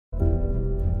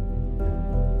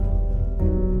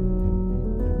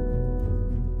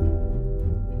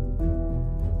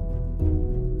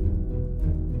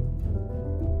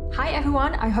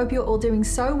everyone, I hope you're all doing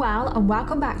so well and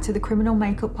welcome back to the Criminal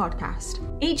Makeup Podcast.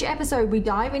 Each episode we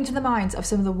dive into the minds of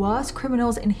some of the worst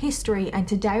criminals in history, and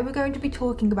today we're going to be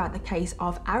talking about the case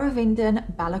of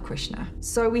Aravindan Balakrishna.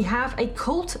 So we have a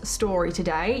cult story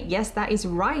today. Yes, that is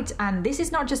right, and this is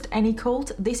not just any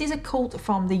cult, this is a cult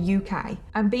from the UK.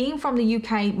 And being from the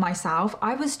UK myself,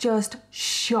 I was just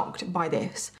shocked by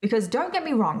this. Because don't get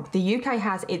me wrong, the UK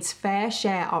has its fair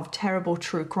share of terrible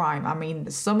true crime. I mean,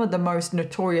 some of the most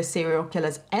notorious serial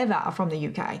killers ever are from the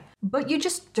UK. But you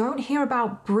just don't hear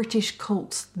about British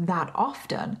cults that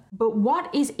often. But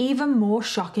what is even more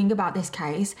shocking about this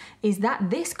case is that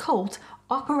this cult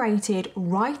operated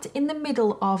right in the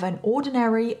middle of an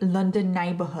ordinary London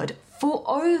neighbourhood. For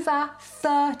over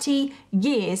 30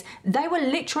 years, they were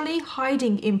literally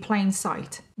hiding in plain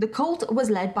sight. The cult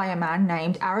was led by a man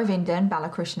named Aravindan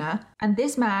Balakrishna, and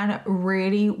this man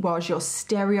really was your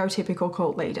stereotypical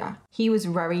cult leader. He was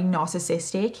very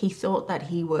narcissistic, he thought that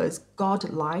he was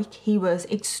godlike, he was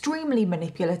extremely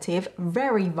manipulative,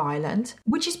 very violent,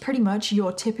 which is pretty much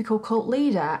your typical cult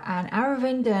leader, and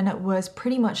Aravindan was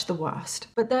pretty much the worst.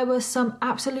 But there were some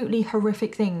absolutely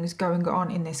horrific things going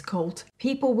on in this cult.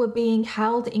 People were being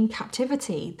held in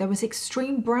captivity, there was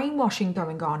extreme brainwashing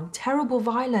going on, terrible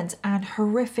violence, and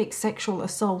horrific sexual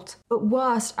assault. But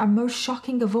worst and most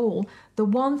shocking of all, the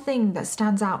one thing that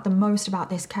stands out the most about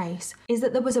this case is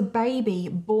that there was a baby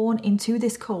born into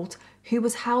this cult who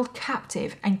was held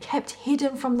captive and kept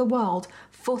hidden from the world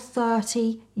for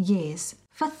 30 years.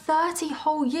 For 30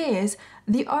 whole years,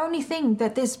 the only thing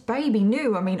that this baby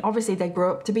knew, I mean, obviously they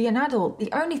grew up to be an adult,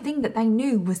 the only thing that they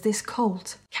knew was this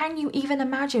cult. Can you even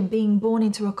imagine being born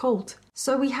into a cult?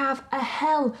 So we have a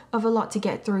hell of a lot to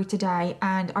get through today,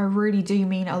 and I really do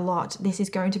mean a lot. This is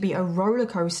going to be a roller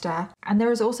coaster, and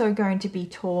there is also going to be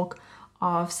talk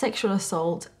of sexual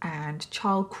assault and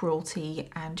child cruelty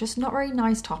and just not very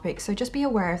nice topics, so just be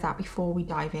aware of that before we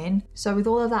dive in. So with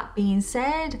all of that being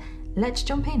said, let's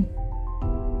jump in.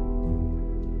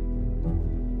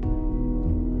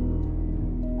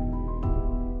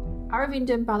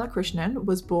 Aravindan Balakrishnan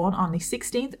was born on the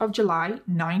 16th of July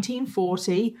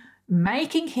 1940,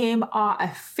 making him our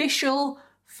official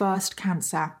first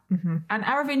cancer. And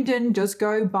Aravindan does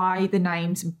go by the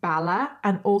names Bala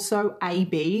and also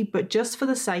AB, but just for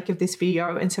the sake of this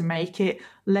video and to make it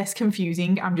less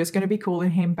confusing, I'm just going to be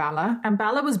calling him Bala. And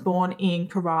Bala was born in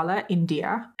Kerala,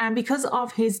 India. And because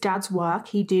of his dad's work,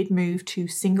 he did move to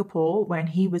Singapore when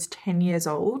he was 10 years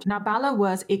old. Now, Bala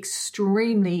was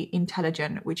extremely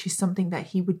intelligent, which is something that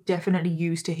he would definitely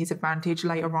use to his advantage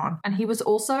later on. And he was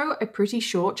also a pretty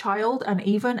short child. And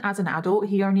even as an adult,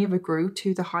 he only ever grew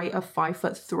to the height of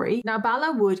 5'3". Now,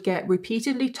 Bala would get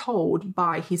repeatedly told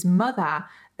by his mother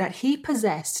that he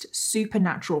possessed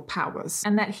supernatural powers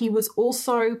and that he was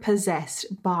also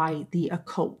possessed by the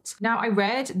occult. Now, I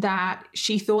read that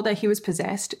she thought that he was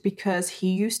possessed because he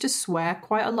used to swear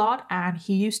quite a lot and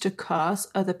he used to curse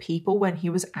other people when he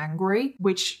was angry,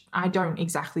 which I don't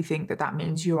exactly think that that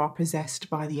means you are possessed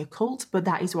by the occult, but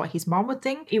that is what his mom would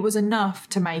think. It was enough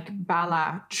to make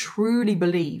Bala truly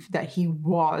believe that he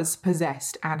was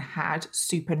possessed and had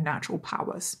supernatural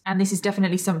powers. And this is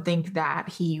definitely something that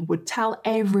he would tell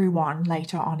everyone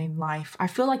later on in life. I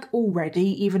feel like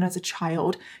already, even as a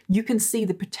child, you can see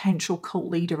the potential cult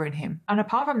leader in him. And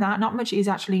apart from that, not much is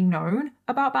actually known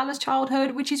about Bala's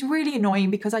childhood, which is really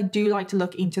annoying because I do like to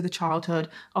look into the childhood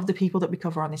of the people that we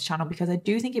cover on this channel because I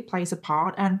do think it plays a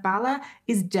part, and Bala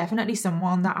is definitely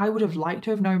someone that I would have liked to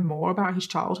have known more about his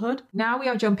childhood. Now we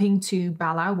are jumping to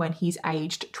Bala when he's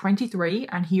aged 23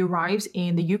 and he arrives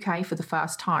in the UK for the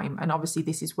first time, and obviously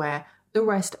this is where the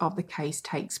rest of the case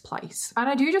takes place. And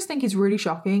I do just think it's really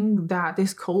shocking that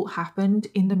this cult happened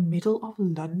in the middle of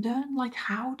London. Like,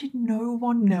 how did no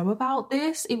one know about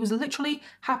this? It was literally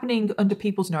happening under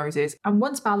people's noses. And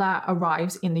once Bala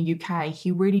arrives in the UK,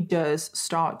 he really does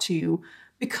start to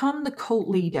become the cult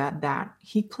leader that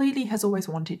he clearly has always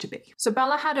wanted to be. So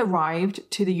Bala had arrived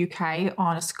to the UK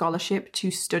on a scholarship to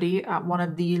study at one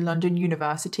of the London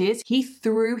universities. He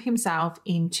threw himself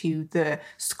into the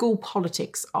school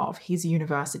politics of his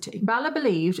university. Bala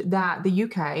believed that the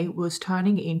UK was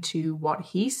turning into what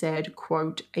he said,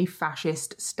 quote, a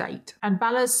fascist state. And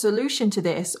Bala's solution to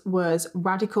this was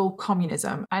radical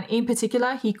communism. And in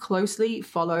particular, he closely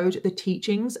followed the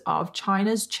teachings of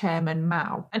China's chairman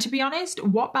Mao. And to be honest,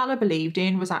 what Bala believed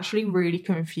in was actually really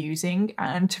confusing.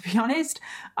 And to be honest,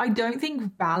 I don't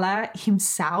think Bala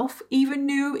himself even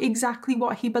knew exactly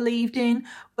what he believed in.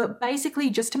 But basically,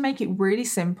 just to make it really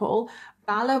simple,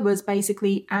 Bala was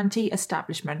basically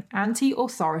anti-establishment,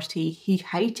 anti-authority. He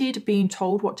hated being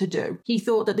told what to do. He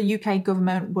thought that the UK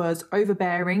government was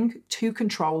overbearing, too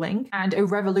controlling, and a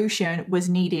revolution was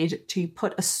needed to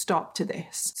put a stop to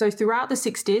this. So throughout the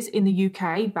 60s in the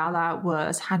UK, Bala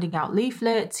was handing out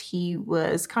leaflets. He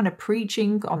was kind of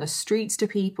preaching on the streets to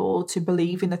people to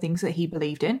believe in the things that he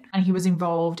believed in. And he was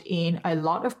involved in a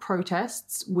lot of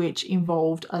protests, which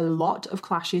involved a lot of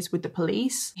clashes with the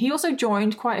police. He also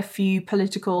joined quite a few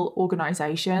political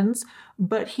organizations,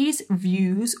 but his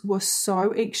views were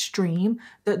so extreme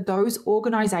that those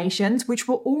organizations, which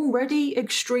were already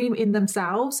extreme in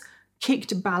themselves,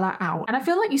 kicked Bala out. And I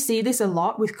feel like you see this a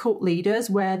lot with cult leaders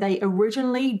where they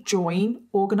originally join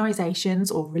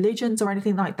organizations or religions or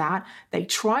anything like that. They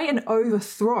try and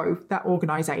overthrow that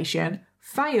organization,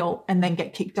 fail, and then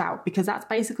get kicked out, because that's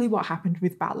basically what happened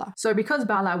with Bala. So because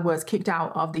Bala was kicked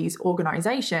out of these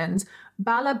organizations,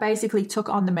 Bala basically took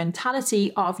on the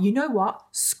mentality of, you know what,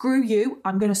 screw you,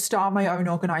 I'm going to start my own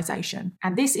organization.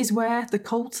 And this is where the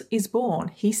cult is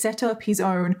born. He set up his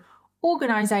own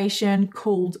organization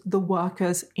called the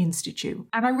Workers' Institute.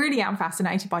 And I really am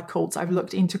fascinated by cults. I've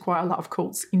looked into quite a lot of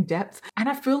cults in depth, and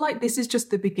I feel like this is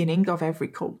just the beginning of every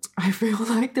cult. I feel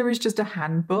like there is just a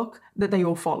handbook that they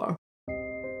all follow.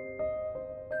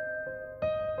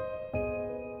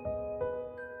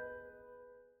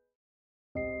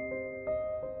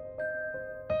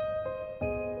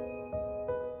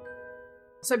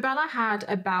 So Bala had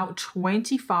about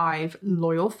 25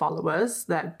 loyal followers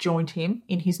that joined him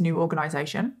in his new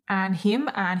organization. And him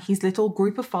and his little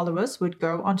group of followers would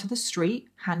go onto the street,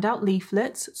 hand out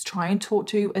leaflets, try and talk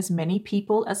to as many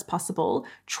people as possible,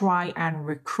 try and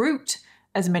recruit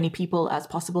as many people as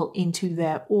possible into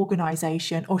their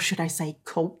organization, or should I say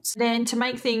cult. Then to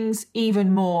make things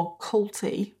even more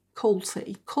culty,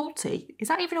 is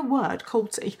that even a word?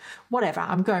 Culty, whatever,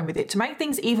 I'm going with it. To make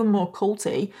things even more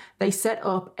culty, they set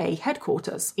up a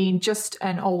headquarters in just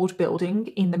an old building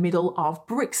in the middle of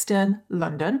Brixton,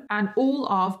 London, and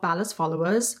all of Bala's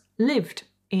followers lived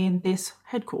in this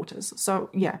headquarters. So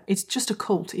yeah, it's just a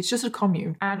cult, it's just a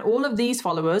commune. And all of these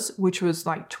followers, which was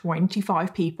like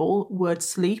 25 people, would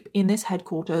sleep in this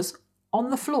headquarters on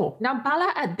the floor. Now,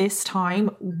 Bala at this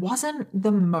time wasn't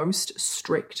the most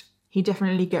strict. He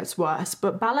definitely gets worse,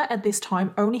 but Bala at this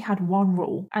time only had one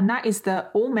rule, and that is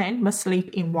that all men must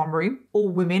sleep in one room, all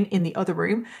women in the other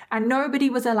room, and nobody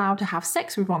was allowed to have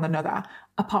sex with one another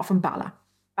apart from Bala.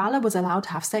 Bala was allowed to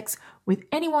have sex with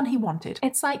anyone he wanted.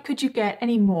 It's like, could you get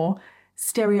any more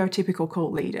stereotypical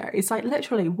cult leader? It's like,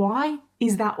 literally, why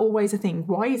is that always a thing?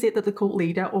 Why is it that the cult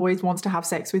leader always wants to have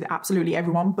sex with absolutely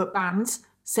everyone but bans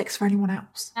sex for anyone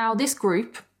else? Now, this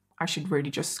group, I should really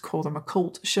just call them a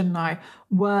cult, shouldn't I,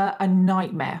 were a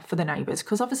nightmare for the neighbours,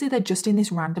 because obviously they're just in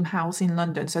this random house in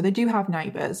London, so they do have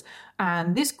neighbours.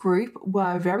 And this group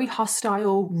were very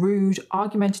hostile, rude,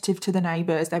 argumentative to the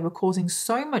neighbours. They were causing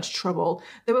so much trouble.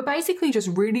 They were basically just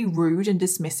really rude and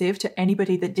dismissive to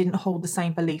anybody that didn't hold the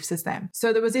same beliefs as them.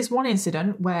 So there was this one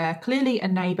incident where clearly a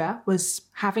neighbour was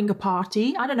having a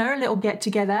party, I don't know, a little get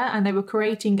together, and they were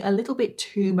creating a little bit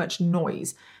too much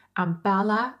noise. And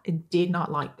Bala did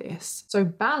not like this. So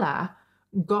Bala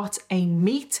got a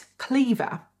meat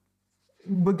cleaver.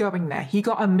 We're going there. He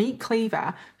got a meat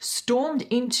cleaver, stormed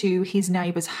into his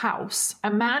neighbour's house.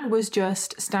 A man was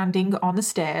just standing on the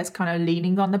stairs, kind of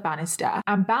leaning on the banister.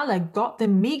 And Bala got the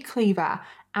meat cleaver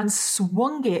and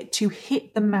swung it to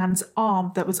hit the man's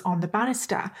arm that was on the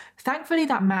banister. Thankfully,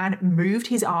 that man moved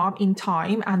his arm in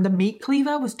time and the meat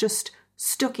cleaver was just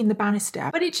stuck in the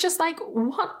banister. But it's just like,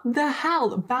 what the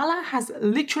hell? Bala has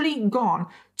literally gone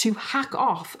to hack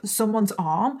off someone's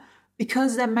arm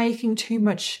because they're making too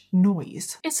much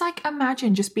noise. It's like,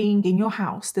 imagine just being in your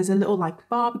house, there's a little like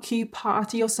barbecue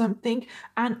party or something,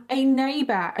 and a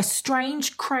neighbour, a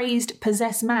strange, crazed,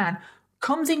 possessed man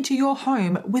comes into your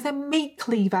home with a meat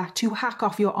cleaver to hack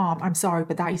off your arm. I'm sorry,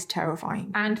 but that is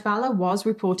terrifying. And Bala was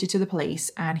reported to the police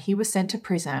and he was sent to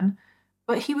prison.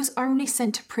 But he was only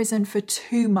sent to prison for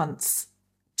 2 months.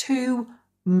 2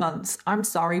 months. I'm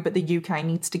sorry, but the UK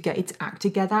needs to get its act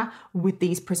together with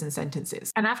these prison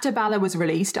sentences. And after Bala was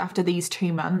released, after these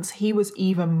 2 months, he was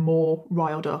even more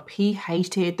riled up. He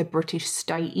hated the British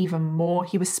state even more.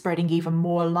 He was spreading even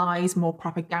more lies, more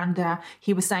propaganda.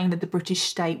 He was saying that the British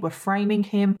state were framing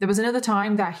him. There was another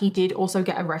time that he did also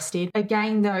get arrested.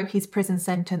 Again, though, his prison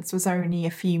sentence was only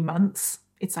a few months.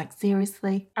 It's like,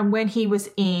 seriously? And when he was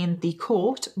in the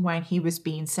court, when he was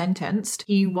being sentenced,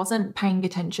 he wasn't paying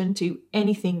attention to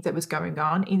anything that was going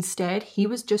on. Instead, he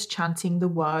was just chanting the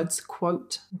words,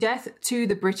 quote, "Death to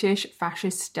the British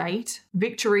fascist state,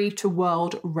 victory to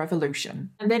world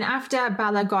revolution." And then after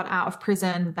Bala got out of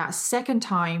prison that second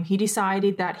time, he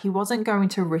decided that he wasn't going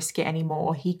to risk it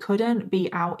anymore. He couldn't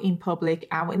be out in public,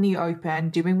 out in the open,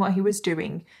 doing what he was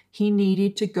doing. He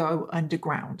needed to go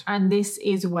underground. And this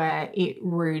is where it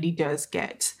really does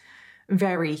get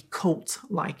very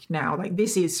cult-like now. Like,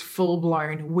 this is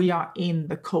full-blown, we are in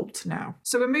the cult now.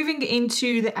 So we're moving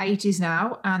into the 80s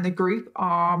now, and the group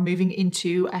are moving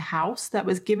into a house that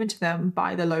was given to them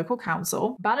by the local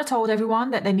council. Bala told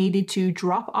everyone that they needed to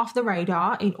drop off the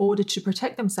radar in order to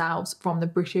protect themselves from the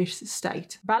British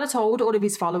state. Bala told all of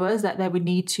his followers that they would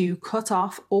need to cut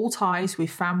off all ties with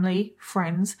family,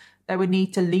 friends. They would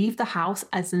need to leave the house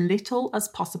as little as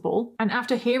possible. And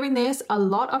after hearing this, a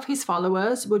lot of his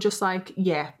followers were just like,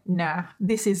 yeah, nah,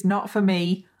 this is not for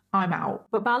me. I'm out.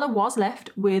 But Bala was left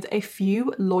with a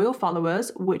few loyal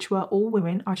followers, which were all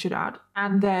women, I should add.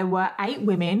 And there were 8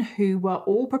 women who were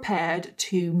all prepared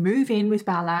to move in with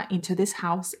Bala into this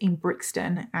house in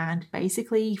Brixton and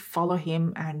basically follow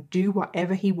him and do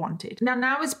whatever he wanted.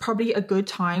 Now is probably a good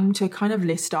time to kind of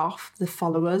list off the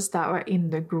followers that were in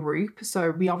the group.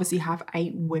 So we obviously have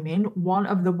 8 women. One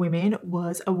of the women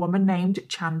was a woman named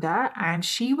Chanda, and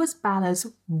she was Bala's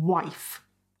wife.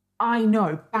 I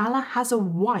know, Bala has a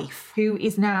wife who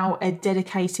is now a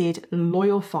dedicated,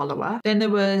 loyal follower. Then there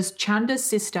was Chanda's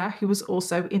sister, who was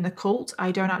also in the cult.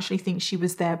 I don't actually think she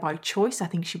was there by choice. I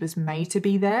think she was made to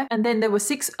be there. And then there were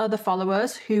 6 other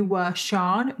followers who were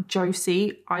Sean,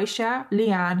 Josie, Aisha,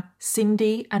 Leanne,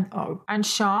 Cindy, and O. And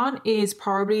Sean is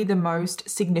probably the most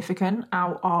significant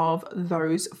out of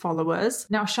those followers.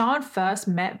 Now, Sean first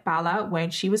met Bala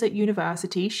when she was at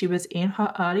university. She was in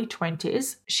her early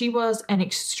 20s. She was an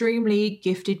extremely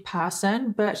gifted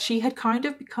person, but she had kind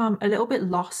of become a little bit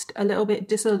lost, a little bit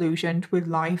disillusioned with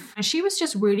life. And she was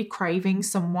just really craving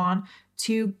someone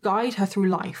to guide her through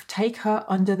life, take her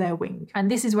under their wing.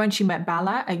 And this is when she met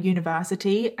Bala at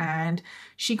university, and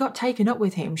she got taken up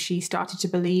with him. She started to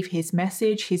believe his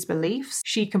message, his beliefs.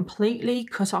 She completely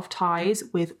cut off ties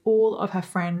with all of her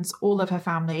friends, all of her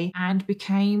family, and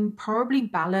became probably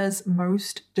Bala's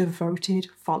most devoted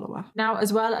follower. Now,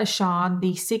 as well as Sean,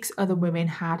 the 6 other women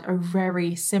had a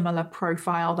very similar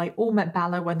profile. They all met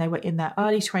Bala when they were in their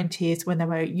early 20s, when they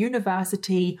were at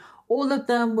university. All of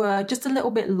them were just a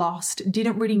little bit lost,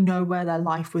 didn't really know where their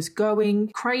life was going,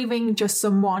 craving just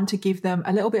someone to give them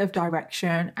a little bit of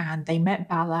direction, and they met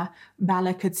Bala.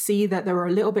 Bala could see that they were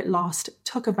a little bit lost,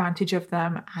 took advantage of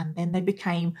them, and then they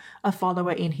became a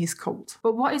follower in his cult.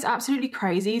 But what is absolutely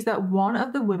crazy is that one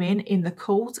of the women in the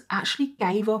cult actually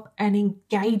gave up an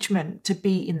engagement to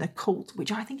be in the cult,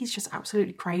 which I think is just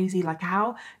absolutely crazy. Like,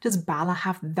 how does Bala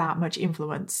have that much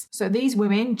influence? So these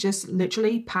women just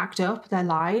literally packed up their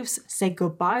lives, said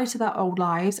goodbye to their old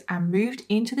lives, and moved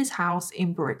into this house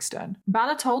in Brixton.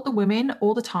 Bala told the women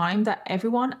all the time that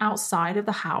everyone outside of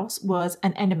the house was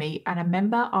an enemy and a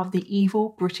member of the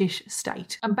evil British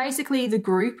state. And basically the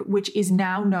group, which is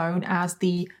now known as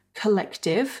the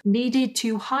Collective, needed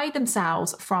to hide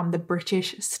themselves from the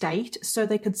British state so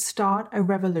they could start a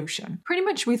revolution. Pretty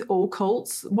much with all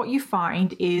cults, what you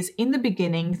find is in the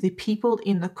beginning, the people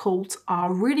in the cult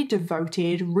are really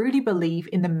devoted, really believe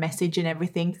in the message and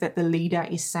everything that the leader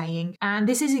is saying. And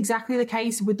this is exactly the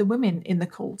case with the women in the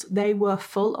cult. They were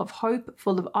full of hope,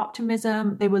 full of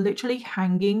optimism. They were literally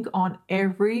hanging on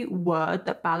every word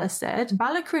that Bala said.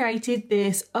 Bala created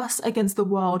this us against the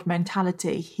world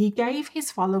mentality. He gave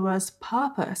his followers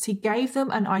purpose. He gave them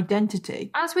an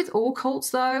identity. As with all cults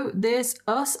though, this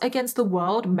us against the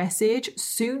world message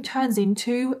soon turns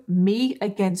into me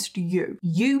against you.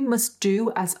 You must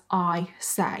do as I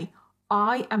say.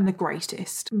 I am the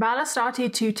greatest. Bala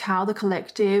started to tell the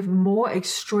collective more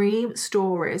extreme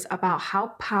stories about how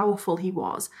powerful he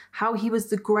was, how he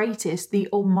was the greatest, the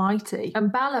almighty.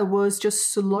 And Bala was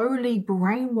just slowly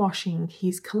brainwashing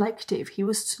his collective. He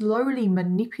was slowly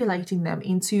manipulating them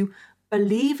into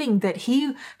believing that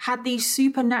he had these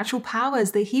supernatural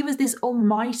powers, that he was this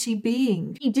almighty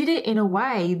being. He did it in a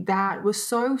way that was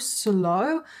so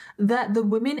slow that the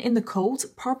women in the cult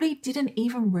probably didn't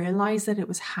even realize that it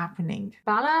was happening.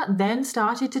 Bala then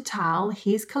started to tell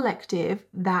his collective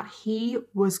that he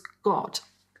was God.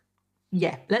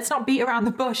 Yeah, let's not beat around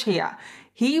the bush here.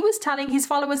 He was telling his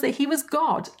followers that he was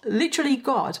God, literally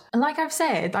God. And like I've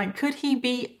said, could he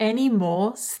be any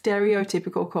more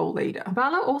stereotypical cult leader?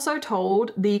 Bala also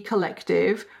told the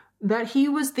collective that he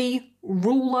was the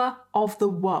ruler of the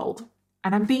world.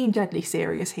 and I'm being deadly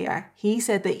serious here, he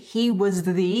said that he was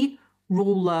the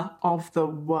ruler of the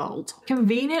world.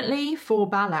 Conveniently for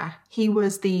Bala, he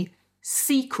was the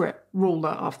secret ruler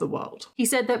of the world. He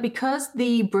said that because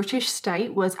the British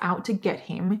state was out to get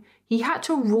him, he had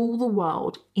to rule the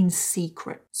world in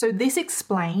secret. So this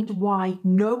explained why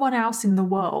no one else in the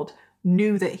world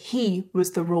knew that he was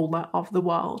the ruler of the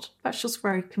world. That's just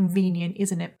very convenient,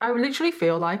 isn't it? I literally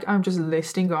feel like I'm just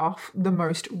listing off the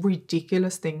most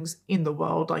ridiculous things in the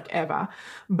world, like ever.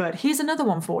 But here's another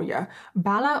one for you.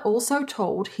 Bala also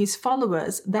told his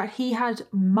followers that he had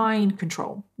mind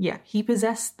control. Yeah, he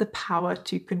possessed the power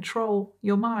to control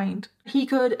your mind. He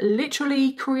could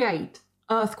literally create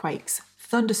earthquakes,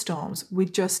 thunderstorms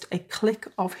with just a click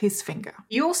of his finger.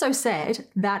 He also said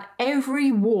that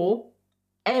every war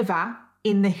ever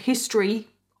in the history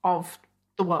of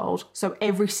the world, so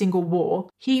every single war,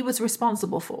 he was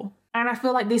responsible for. And I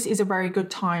feel like this is a very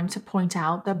good time to point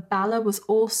out that Bala was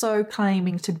also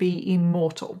claiming to be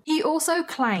immortal. He also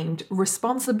claimed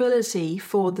responsibility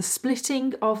for the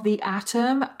splitting of the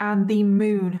atom and the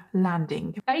moon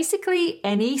landing. Basically,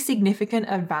 any significant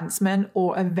advancement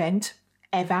or event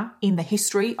ever in the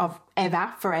history of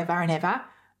ever, forever and ever,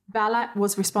 Bala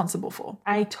was responsible for.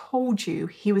 I told you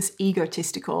he was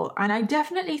egotistical, and I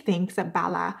definitely think that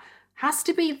Bala has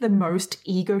to be the most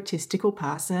egotistical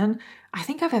person I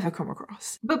think I've ever come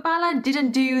across. But Bala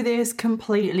didn't do this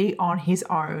completely on his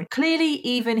own. Clearly,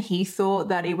 even he thought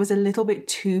that it was a little bit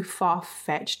too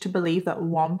far-fetched to believe that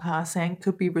one person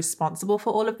could be responsible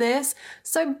for all of this.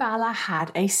 So Bala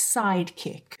had a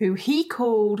sidekick who he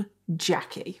called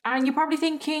Jackie. And you're probably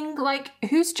thinking, like,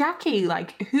 who's Jackie?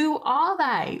 Like, who are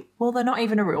they? Well, they're not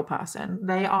even a real person.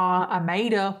 They are a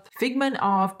made-up figment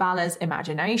of Bala's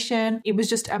imagination. It was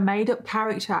just a made-up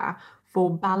character for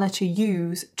Bala to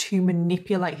use to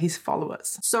manipulate his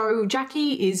followers. So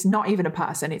Jackie is not even a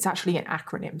person, it's actually an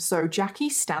acronym. So Jackie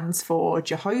stands for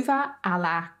Jehovah,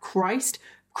 Allah, Christ,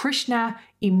 Krishna,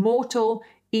 Immortal,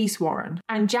 Iswaran.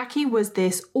 And Jackie was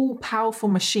this all-powerful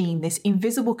machine, this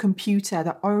invisible computer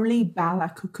that only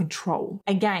Bala could control.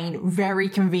 Again, very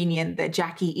convenient that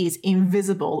Jackie is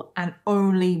invisible and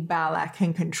only Bala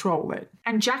can control it.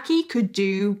 And Jackie could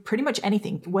do pretty much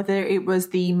anything, whether it was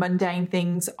the mundane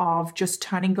things of just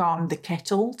turning on the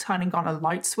kettle, turning on a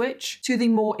light switch, to the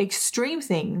more extreme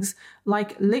things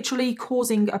like literally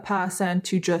causing a person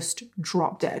to just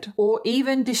drop dead, or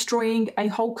even destroying a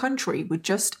whole country with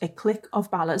just a click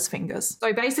of Bala's fingers.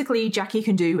 So basically, Jackie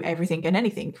can do everything and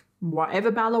anything.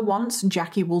 Whatever Bala wants,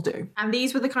 Jackie will do. And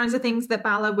these were the kinds of things that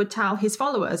Bala would tell his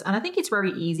followers. And I think it's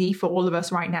very easy for all of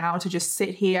us right now to just sit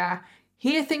here,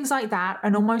 hear things like that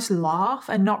and almost laugh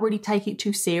and not really take it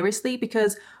too seriously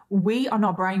because we are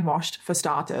not brainwashed, for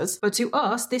starters. But to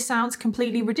us, this sounds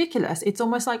completely ridiculous. It's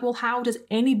almost like, well, how does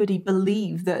anybody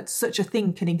believe that such a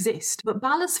thing can exist? But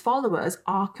Bala's followers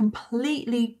are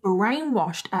completely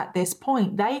brainwashed at this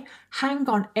point. They hang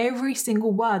on every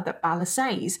single word that Bala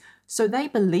says. So they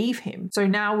believe him. So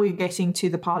now we're getting to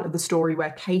the part of the story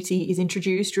where Katie is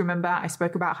introduced. Remember, I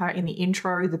spoke about her in the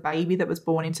intro, the baby that was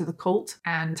born into the cult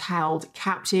and held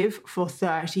captive for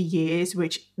 30 years,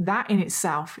 which that in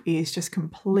itself is just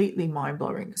completely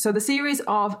mind-blowing. So the series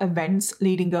of events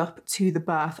leading up to the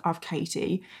birth of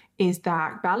Katie is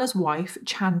that Bala's wife,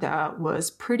 Chanda, was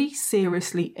pretty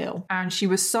seriously ill. And she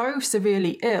was so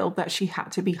severely ill that she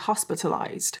had to be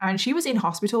hospitalized. And she was in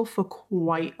hospital for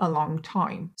quite a long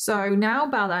time. So now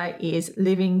Bala is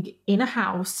living in a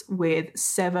house with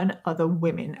 7 other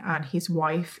women and his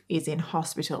wife is in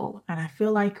hospital. And I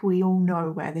feel like we all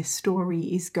know where this story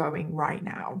is going right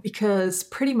now. Because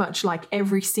pretty much like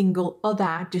every single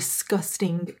other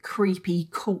disgusting, creepy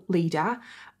cult leader,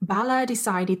 Bala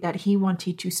decided that he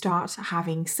wanted to start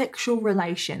having sexual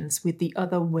relations with the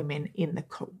other women in the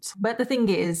cult. But the thing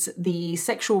is, the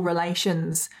sexual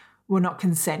relations were not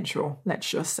consensual, let's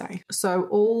just say. So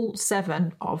all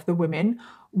 7 of the women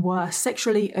were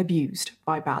sexually abused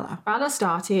by Bala. Bala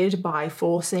started by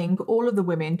forcing all of the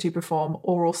women to perform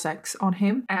oral sex on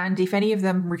him, and if any of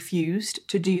them refused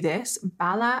to do this,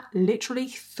 Bala literally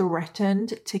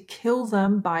threatened to kill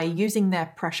them by using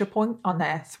their pressure point on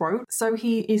their throat. So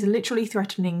he is literally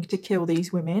threatening to kill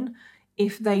these women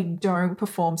if they don't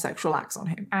perform sexual acts on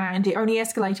him. And it only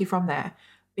escalated from there,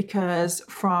 because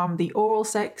from the oral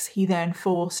sex, he then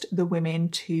forced the women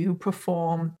to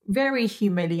perform very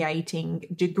humiliating,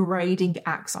 degrading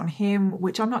acts on him,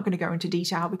 which I'm not going to go into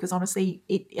detail because honestly,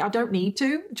 I don't need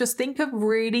to. Just think of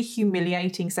really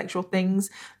humiliating sexual things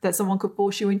that someone could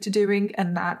force you into doing,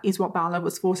 and that is what Bala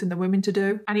was forcing the women to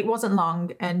do. And it wasn't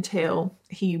long until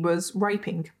he was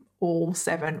raping all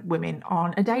 7 women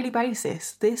on a daily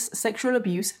basis. This sexual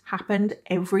abuse happened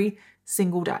every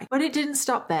single day. But it didn't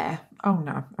stop there. Oh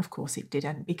no, of course it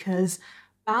didn't, because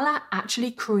Bala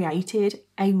actually created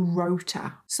a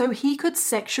rota so he could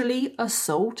sexually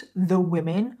assault the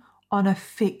women on a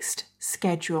fixed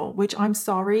schedule, which, I'm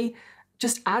sorry,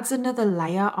 just adds another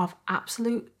layer of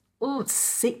absolute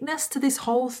sickness to this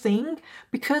whole thing,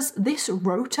 because this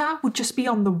rota would just be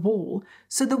on the wall.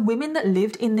 So the women that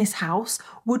lived in this house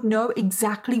would know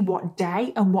exactly what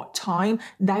day and what time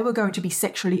they were going to be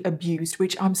sexually abused,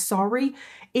 which, I'm sorry,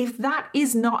 if that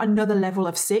is not another level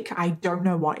of sick, I don't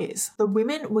know what is. The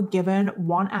women were given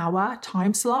 1 hour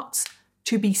time slots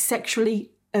to be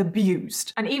sexually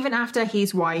abused. And even after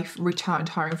his wife returned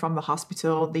home from the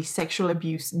hospital, the sexual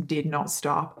abuse did not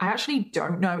stop. I actually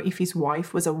don't know if his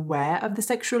wife was aware of the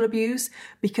sexual abuse,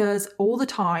 because all the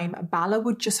time Bala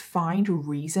would just find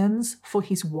reasons for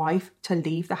his wife to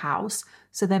leave the house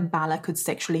so then Bala could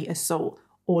sexually assault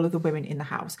all of the women in the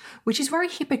house, which is very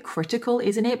hypocritical,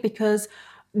 isn't it? Because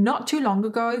not too long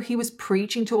ago, he was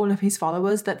preaching to all of his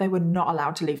followers that they were not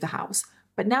allowed to leave the house.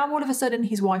 But now all of a sudden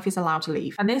his wife is allowed to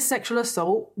leave. And this sexual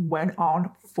assault went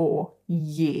on for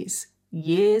years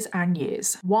and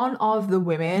years. One of the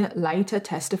women later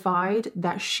testified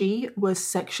that she was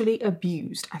sexually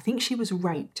abused. I think she was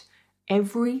raped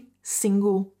every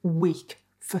single week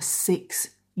for 6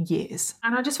 years.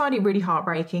 And I just find it really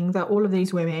heartbreaking that all of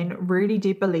these women really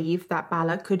did believe that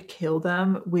Bala could kill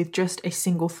them with just a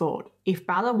single thought. If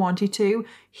Bala wanted to,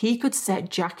 he could set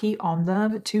Jackie on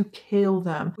them to kill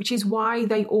them, which is why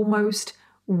they almost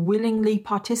willingly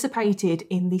participated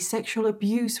in the sexual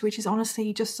abuse, which is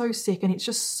honestly just so sick, and it's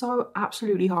just so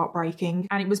absolutely heartbreaking.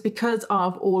 And it was because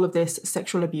of all of this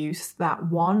sexual abuse that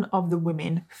one of the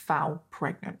women fell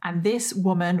pregnant. And this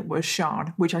woman was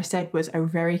Sian, which I said was a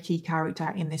very key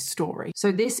character in this story.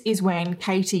 So this is when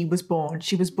Katie was born.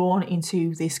 She was born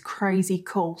into this crazy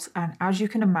cult, and as you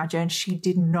can imagine, she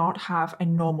did not have a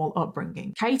normal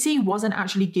upbringing. Katie wasn't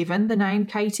actually given the name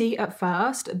Katie at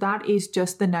first. That is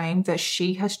just the name that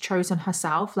she has chosen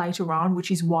herself later on,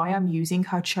 which is why I'm using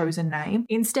her chosen name.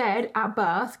 Instead, at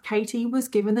birth, Katie was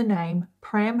given the name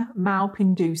Prem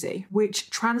Malpinduzi, which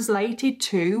translated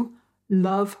to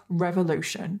Love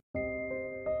Revolution.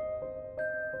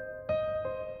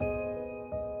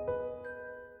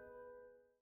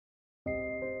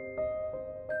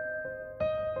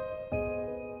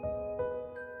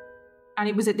 And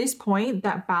it was at this point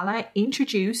that Bala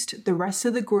introduced the rest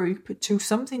of the group to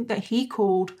something that he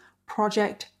called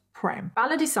Project Prem.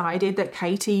 Bala decided that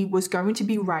Katie was going to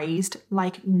be raised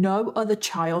like no other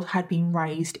child had been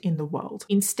raised in the world.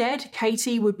 Instead,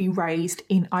 Katie would be raised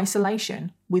in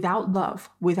isolation, without love,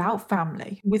 without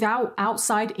family, without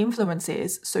outside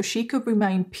influences, so she could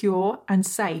remain pure and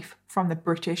safe from the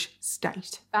British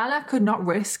state. Bala could not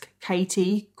risk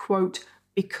Katie, quote,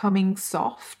 becoming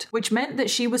soft, which meant that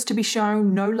she was to be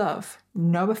shown no love,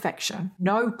 no affection,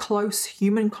 no close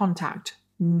human contact,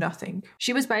 nothing.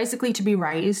 She was basically to be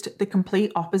raised the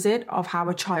complete opposite of how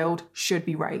a child should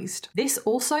be raised. This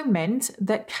also meant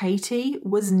that Katie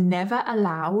was never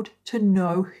allowed to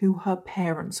know who her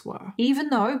parents were. Even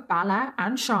though Bala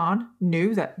and Sian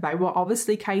knew that they were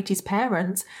obviously Katie's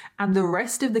parents, and the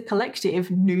rest of the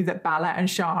collective knew that Bala and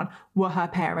Sian were her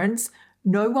parents,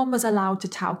 no one was allowed to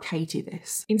tell Katie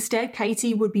this. Instead,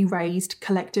 Katie would be raised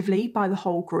collectively by the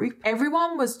whole group.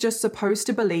 Everyone was just supposed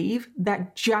to believe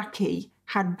that Jackie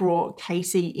had brought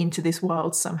Katie into this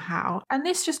world somehow. And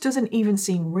this just doesn't even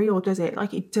seem real, does it?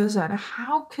 Like, it doesn't.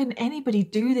 How can anybody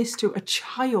do this to a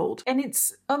child? And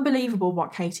it's unbelievable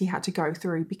what Katie had to go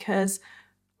through, because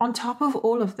on top of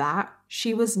all of that,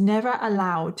 she was never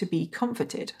allowed to be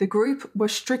comforted. The group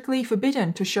was strictly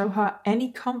forbidden to show her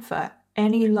any comfort,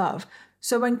 any love.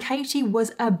 So when Katie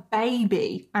was a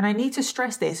baby, and I need to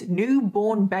stress this,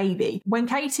 newborn baby, when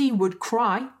Katie would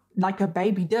cry, like a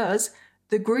baby does,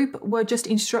 the group were just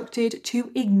instructed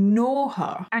to ignore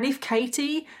her. And if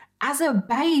Katie, as a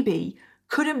baby,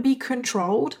 couldn't be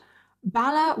controlled,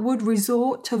 Bala would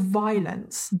resort to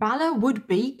violence. Bala would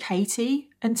beat Katie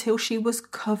until she was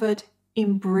covered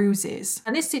in bruises.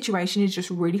 And this situation is just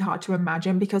really hard to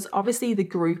imagine, because obviously the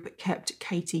group kept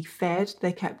Katie fed,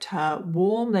 they kept her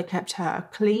warm, they kept her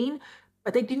clean,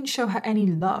 but they didn't show her any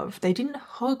love. They didn't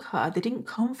hug her, they didn't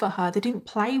comfort her, they didn't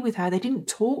play with her, they didn't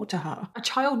talk to her. A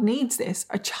child needs this.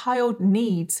 A child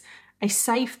needs a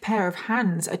safe pair of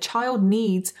hands. A child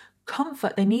needs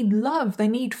comfort, they need love, they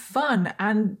need fun,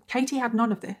 and Katie had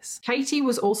none of this. Katie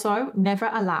was also never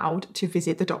allowed to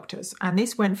visit the doctors, and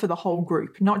this went for the whole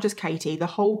group, not just Katie. The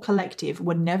whole collective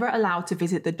were never allowed to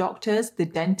visit the doctors, the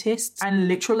dentists, and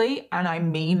literally, and I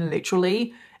mean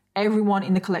literally, everyone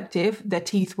in the collective, their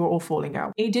teeth were all falling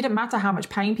out. It didn't matter how much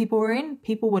pain people were in,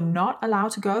 people were not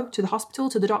allowed to go to the hospital,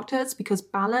 to the doctors, because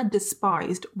Bala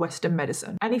despised Western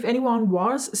medicine. And if anyone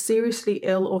was seriously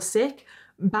ill or sick,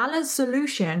 Bala's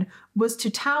solution was to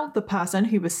tell the person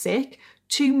who was sick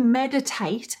to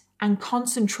meditate and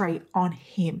concentrate on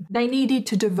him. They needed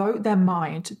to devote their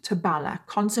mind to Bala,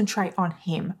 concentrate on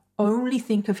him, only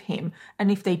think of him.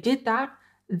 And if they did that,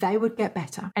 they would get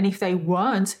better. And if they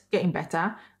weren't getting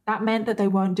better, that meant that they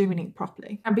weren't doing it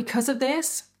properly. And because of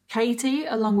this, Katie,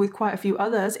 along with quite a few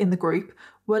others in the group,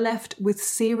 were left with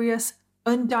serious,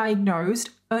 undiagnosed,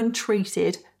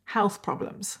 untreated health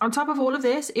problems. On top of all of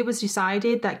this, it was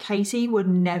decided that Katie would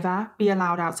never be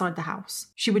allowed outside the house.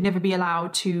 She would never be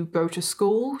allowed to go to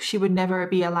school. She would never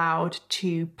be allowed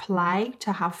to play,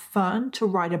 to have fun, to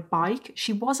ride a bike.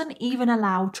 She wasn't even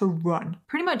allowed to run.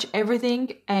 Pretty much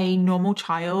everything a normal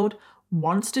child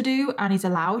wants to do and is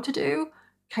allowed to do,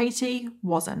 Katie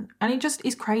wasn't. And it just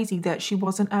is crazy that she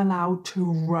wasn't allowed to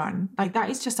run. Like, that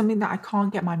is just something that I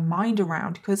can't get my mind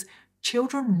around, because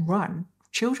children run.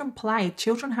 Children play,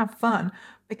 children have fun,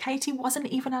 but Katie wasn't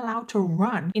even allowed to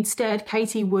run. Instead,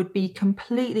 Katie would be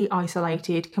completely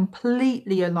isolated,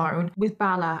 completely alone, with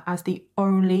Bala as the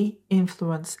only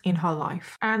influence in her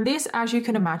life. And this, as you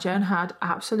can imagine, had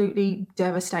absolutely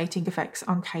devastating effects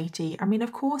on Katie. I mean,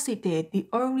 of course it did. The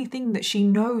only thing that she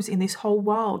knows in this whole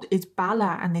world is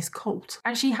Bala and this cult.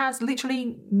 And she has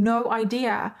literally no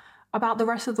idea about the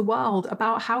rest of the world,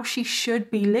 about how she should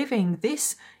be living.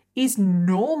 This is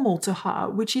normal to her,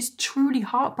 which is truly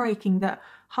heartbreaking that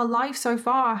her life so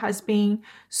far has been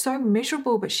so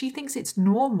miserable, but she thinks it's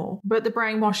normal. But the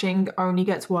brainwashing only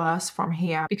gets worse from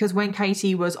here, because when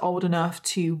Katie was old enough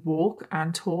to walk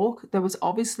and talk, there was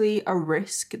obviously a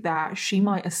risk that she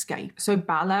might escape. So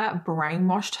Bala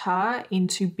brainwashed her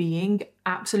into being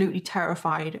absolutely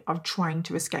terrified of trying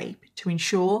to escape to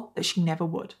ensure that she never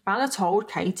would. Bala told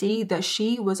Katie that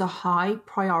she was a high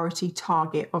priority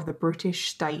target of the British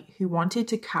state who wanted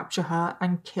to capture her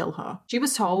and kill her. She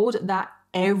was told that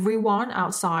everyone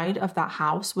outside of that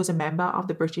house was a member of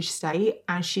the British state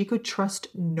and she could trust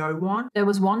no one. There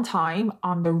was one time,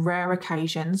 on the rare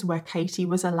occasions where Katie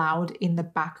was allowed in the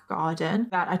back garden,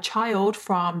 that a child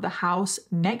from the house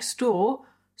next door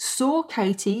saw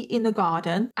Katie in the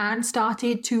garden and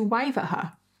started to wave at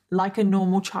her like a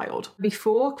normal child.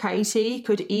 Before Katie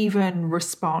could even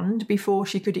respond, before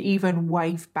she could even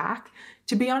wave back,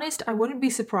 to be honest, I wouldn't be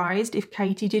surprised if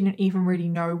Katie didn't even really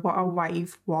know what a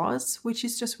wave was, which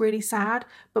is just really sad.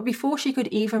 But before she could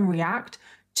even react,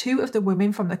 two of the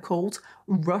women from the cult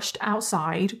rushed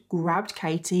outside, grabbed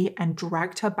Katie and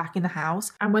dragged her back in the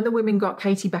house. And when the women got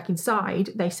Katie back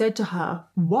inside, they said to her,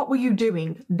 "What were you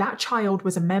doing? That child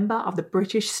was a member of the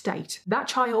British state. That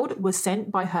child was sent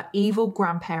by her evil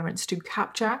grandparents to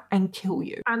capture and kill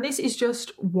you." And this is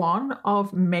just one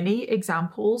of many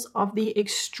examples of the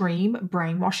extreme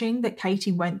brainwashing that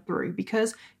Katie went through,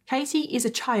 because Katie is a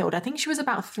child. I think she was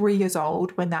about 3 years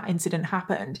old when that incident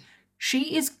happened.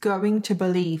 She is going to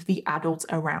believe the adults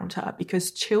around her because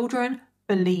children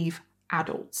believe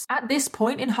adults. At this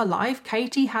point in her life,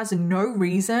 Katie has no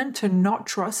reason to not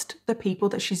trust the people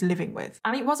that she's living with.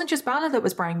 And it wasn't just Bala that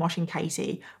was brainwashing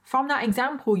Katie. From that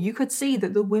example, you could see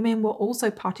that the women were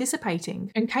also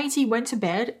participating. And Katie went to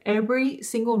bed every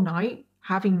single night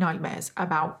having nightmares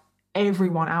about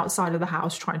everyone outside of the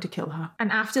house trying to kill her.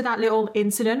 And after that little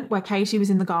incident where Katie was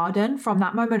in the garden, from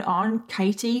that moment on,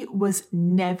 Katie was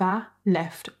never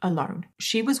left alone.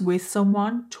 She was with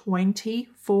someone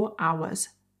 24 hours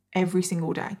every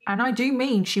single day. And I do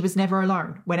mean she was never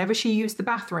alone. Whenever she used the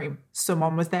bathroom,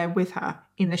 someone was there with her.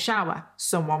 In the shower,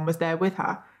 someone was there with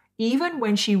her. Even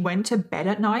when she went to bed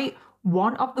at night,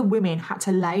 one of the women had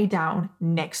to lay down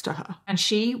next to her, and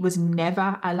she was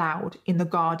never allowed in the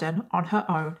garden on her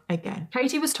own again.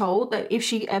 Katie was told that if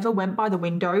she ever went by the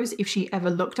windows, if she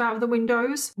ever looked out of the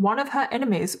windows, one of her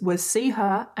enemies would see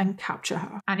her and capture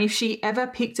her. And if she ever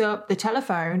picked up the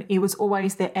telephone, it was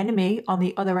always their enemy on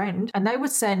the other end, and they would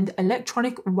send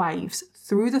electronic waves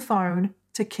through the phone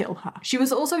to kill her. She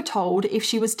was also told if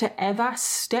she was to ever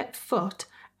step foot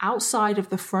outside of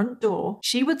the front door,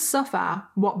 she would suffer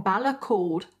what Bala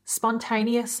called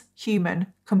spontaneous human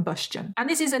combustion. And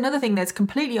this is another thing that's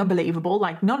completely unbelievable.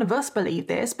 Like, none of us believe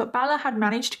this, but Bala had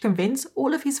managed to convince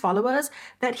all of his followers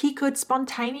that he could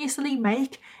spontaneously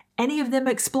make any of them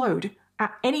explode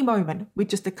at any moment with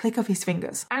just the click of his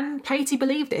fingers. And Katie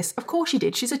believed this. Of course she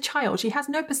did. She's a child. She has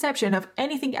no perception of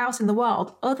anything else in the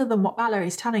world other than what Bala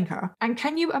is telling her. And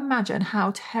can you imagine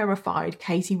how terrified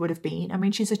Katie would have been? I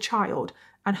mean, she's a child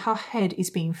and her head is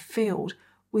being filled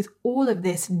with all of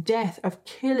this death of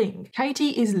killing. Katie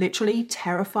is literally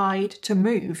terrified to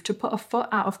move, to put a foot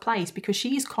out of place, because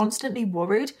she is constantly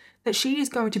worried that she is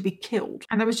going to be killed.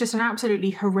 And there was just an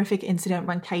absolutely horrific incident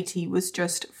when Katie was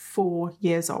just 4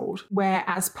 years old, where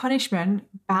as punishment,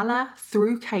 Bala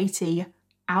threw Katie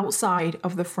outside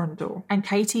of the front door, and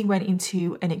Katie went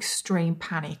into an extreme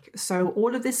panic. So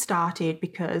all of this started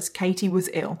because Katie was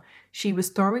ill. She was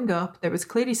throwing up. There was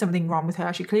clearly something wrong with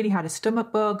her. She clearly had a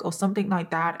stomach bug or something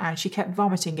like that, and she kept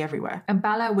vomiting everywhere. And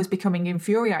Bala was becoming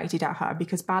infuriated at her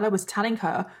because Bala was telling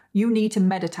her, you need to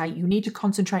meditate, you need to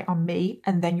concentrate on me,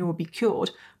 and then you will be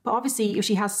cured. But obviously, if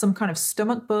she has some kind of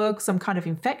stomach bug, some kind of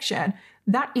infection,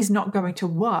 that is not going to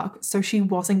work. So she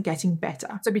wasn't getting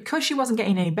better. So because she wasn't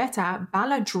getting any better,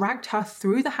 Bala dragged her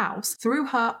through the house, threw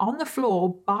her on the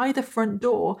floor by the front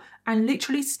door, and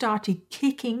literally started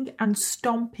kicking and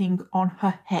stomping on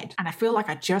her head. And I feel like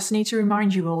I just need to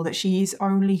remind you all that she is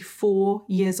only 4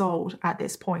 years old at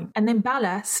this point. And then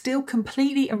Bala, still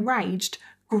completely enraged,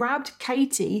 grabbed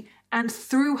Katie and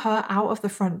threw her out of the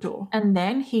front door. And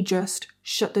then he just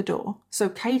shut the door. So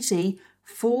Katie,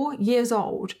 4 years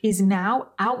old, is now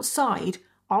outside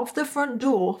of the front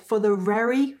door for the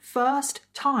very first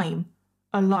time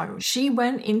alone. She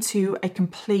went into a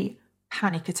complete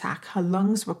panic attack. Her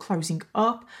lungs were closing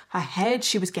up, her head,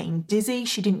 she was getting dizzy,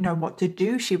 she didn't know what to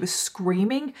do, she was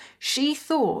screaming. She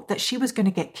thought that she was going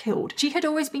to get killed. She had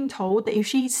always been told that if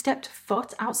she stepped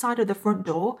foot outside of the front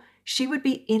door, she would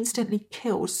be instantly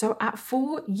killed. So at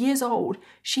 4 years old,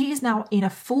 she is now in a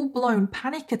full-blown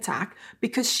panic attack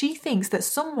because she thinks that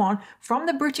someone from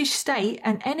the British state,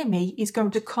 an enemy, is going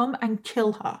to come and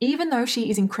kill her. Even though she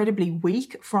is incredibly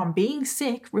weak from being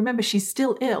sick, remember she's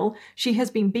still ill, she has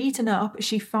been beaten up,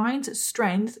 she finds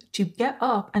strength to get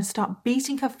up and start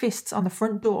beating her fists on the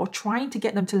front door, trying to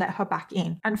get them to let her back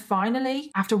in. And finally,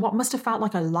 after what must have felt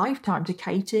like a lifetime to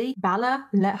Katie, Bala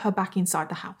let her back inside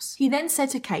the house. He then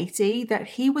said to Katie that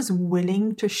he was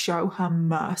willing to show her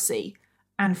mercy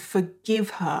and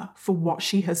forgive her for what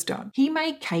she has done. He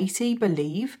made Katie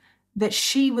believe that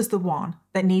she was the one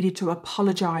that needed to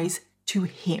apologize to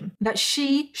him, that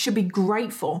she should be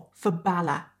grateful for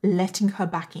Bala letting her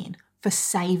back in, for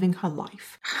saving her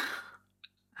life.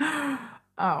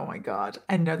 Oh my God.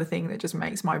 Another thing that just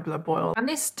makes my blood boil. And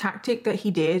this tactic that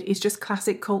he did is just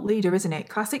classic cult leader, isn't it?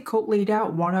 Classic cult leader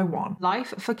 101.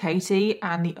 Life for Katie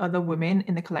and the other women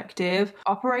in the collective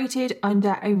operated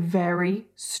under a very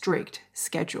strict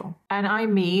schedule. And I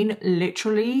mean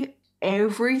literally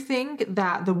everything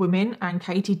that the women and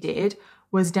Katie did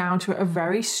was down to a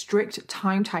very strict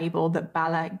timetable that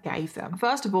Bala gave them.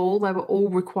 First of all, they were all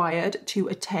required to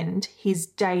attend his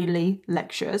daily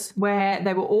lectures, where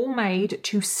they were all made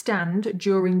to stand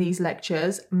during these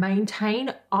lectures,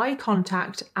 maintain eye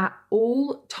contact at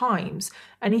all times.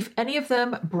 And if any of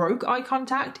them broke eye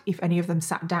contact, if any of them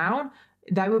sat down,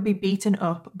 they would be beaten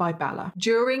up by Bala.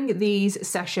 During these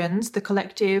sessions, the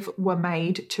collective were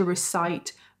made to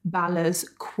recite Bala's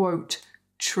quote,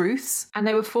 truths, and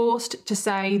they were forced to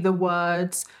say the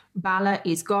words Bala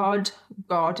is God,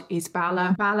 God is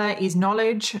Bala, Bala is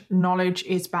knowledge, knowledge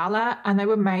is Bala, and they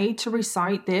were made to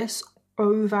recite this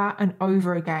over and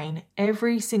over again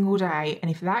every single day.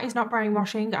 And if that is not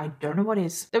brainwashing, I don't know what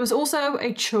is. There was also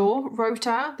a chore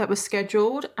rota that was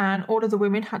scheduled, and all of the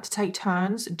women had to take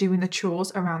turns doing the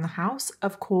chores around the house.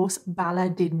 Of course, Bala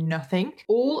did nothing.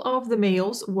 All of the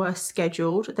meals were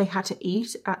scheduled. They had to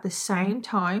eat at the same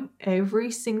time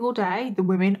every single day. The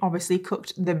women obviously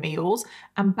cooked the meals,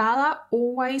 and Bala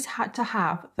always had to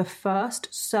have the first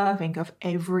serving of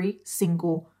every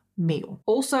single meal.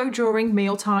 Also, during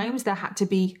meal times, there had to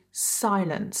be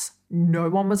silence. No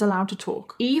one was allowed to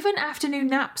talk. Even afternoon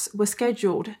naps were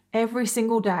scheduled every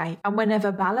single day, and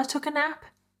whenever Bala took a nap,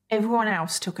 everyone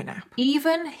else took a nap.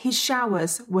 Even his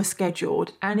showers were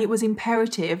scheduled, and it was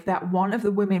imperative that one of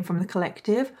the women from the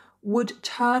collective would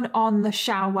turn on the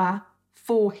shower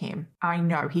for him. I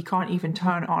know, he can't even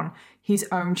turn on his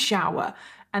own shower.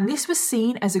 And this was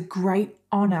seen as a great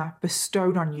honor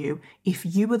bestowed on you if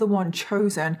you were the one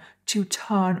chosen to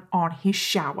turn on his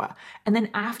shower. And then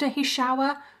after his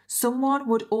shower, someone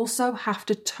would also have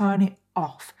to turn it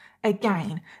off.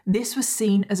 Again, this was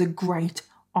seen as a great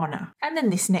honor. And then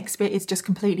this next bit is just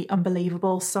completely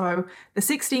unbelievable. So the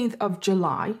 16th of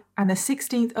July and the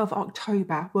 16th of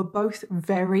October were both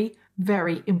very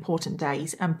important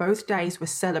days, and both days were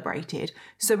celebrated.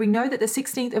 So we know that the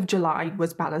 16th of July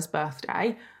was Bala's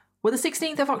birthday. Well, the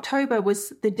 16th of October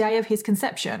was the day of his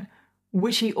conception,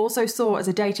 which he also saw as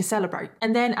a day to celebrate.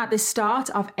 And then at the start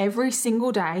of every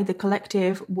single day, the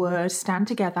collective would stand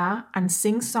together and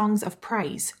sing songs of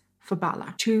praise for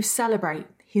Bala to celebrate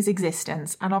his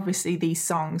existence. And obviously these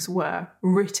songs were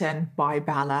written by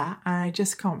Bala. And I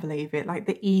just can't believe it. Like,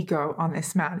 the ego on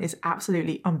this man is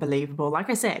absolutely unbelievable. Like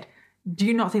I said, do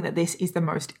you not think that this is the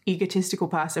most egotistical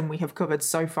person we have covered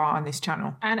so far on this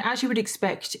channel? And as you would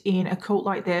expect in a cult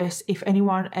like this, if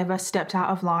anyone ever stepped out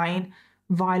of line,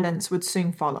 violence would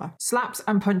soon follow. Slaps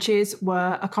and punches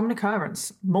were a common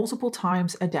occurrence, multiple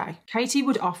times a day. Katie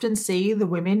would often see the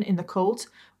women in the cult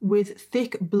with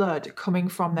thick blood coming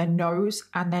from their nose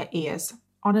and their ears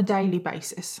on a daily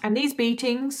basis. And these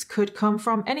beatings could come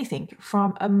from anything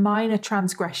from a minor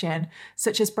transgression,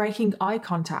 such as breaking eye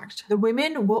contact. The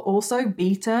women were also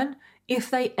beaten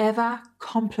if they ever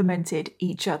complimented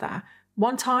each other.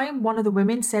 One time, one of the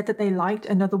women said that they liked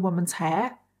another woman's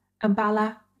hair, and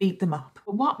Bala beat them up.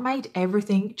 But what made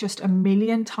everything just a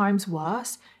million times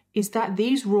worse is that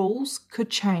these rules could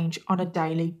change on a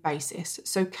daily basis.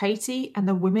 So Katie and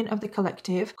the women of the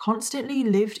collective constantly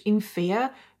lived in fear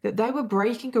that they were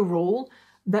breaking a rule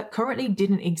that currently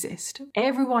didn't exist.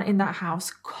 Everyone in that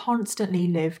house constantly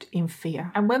lived in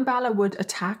fear. And when Bala would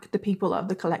attack the people of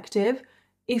the collective,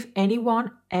 if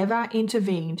anyone ever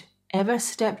intervened, ever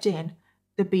stepped in,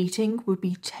 the beating would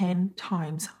be 10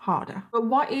 times harder. But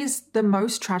what is the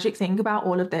most tragic thing about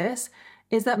all of this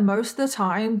is that most of the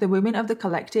time, the women of the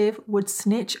collective would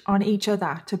snitch on each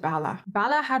other to Bala.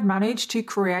 Bala had managed to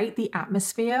create the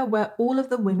atmosphere where all of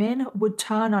the women would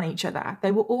turn on each other.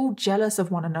 They were all jealous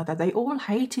of one another. They all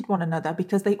hated one another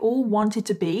because they all wanted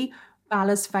to be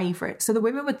Bala's favourite. So the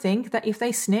women would think that if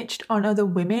they snitched on other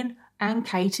women and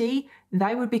Katie,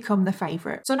 they would become the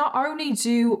favourite. So not only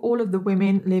do all of the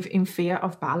women live in fear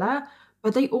of Bala,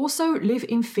 but they also live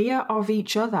in fear of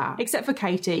each other. Except for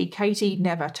Katie. Katie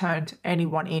never turned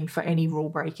anyone in for any rule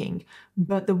breaking,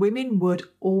 but the women would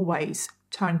always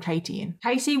turn Katie in.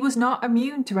 Katie was not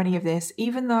immune to any of this,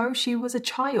 even though she was a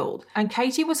child. And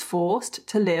Katie was forced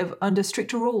to live under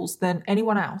stricter rules than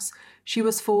anyone else. She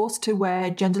was forced to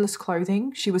wear genderless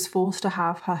clothing. She was forced to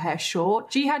have her hair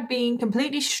short. She had been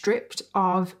completely stripped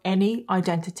of any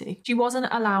identity. She wasn't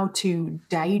allowed to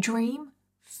daydream,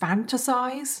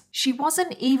 fantasize. She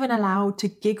wasn't even allowed to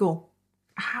giggle.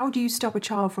 How do you stop a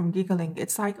child from giggling?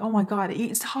 It's like, oh my God,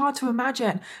 it's hard to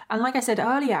imagine. And like I said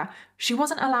earlier, she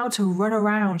wasn't allowed to run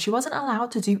around. She wasn't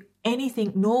allowed to do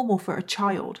anything normal for a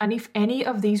child. And if any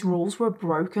of these rules were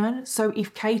broken, so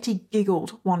if Katie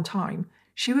giggled one time,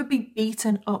 she would be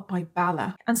beaten up by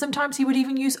Bala. And sometimes he would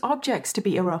even use objects to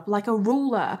beat her up, like a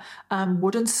ruler,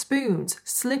 wooden spoons,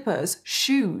 slippers,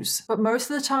 shoes. But most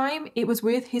of the time, it was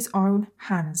with his own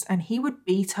hands, and he would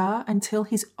beat her until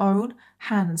his own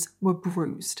hands were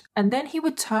bruised. And then he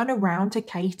would turn around to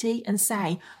Katie and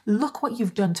say, "Look what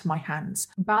you've done to my hands."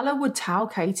 Bala would tell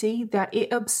Katie that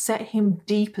it upset him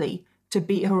deeply to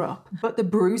beat her up, but the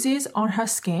bruises on her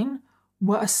skin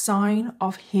were a sign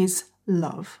of his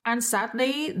love. And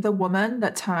sadly, the woman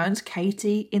that turned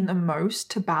Katie in the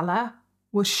most to Bala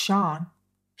was Sian,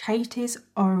 Katie's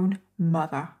own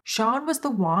mother. Sian was the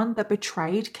one that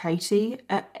betrayed Katie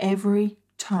at every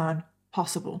turn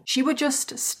possible. She would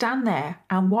just stand there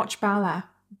and watch Bala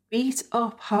beat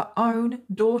up her own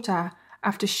daughter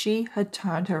after she had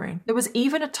turned her in. There was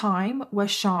even a time where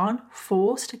Sian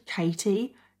forced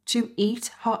Katie to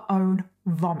eat her own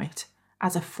vomit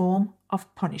as a form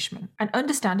of punishment. And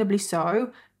understandably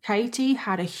so, Katie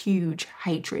had a huge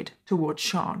hatred towards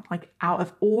Sian. Like, out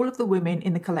of all of the women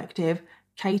in the collective,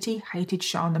 Katie hated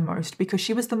Sian the most because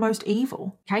she was the most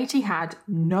evil. Katie had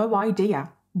no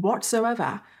idea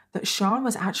whatsoever that Sian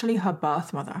was actually her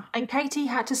birth mother. And Katie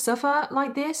had to suffer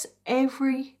like this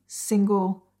every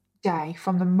single day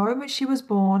from the moment she was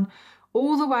born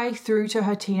all the way through to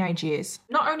her teenage years.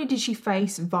 Not only did she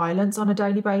face violence on a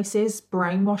daily basis,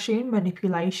 brainwashing,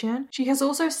 manipulation, she has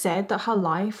also said that her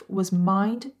life was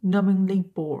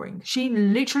mind-numbingly boring. She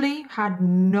literally had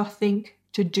nothing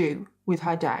to do with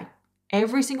her day.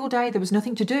 Every single day there was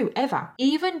nothing to do, ever.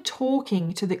 Even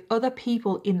talking to the other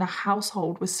people in the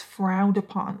household was frowned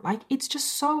upon. Like, it's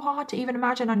just so hard to even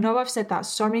imagine. I know I've said that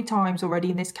so many times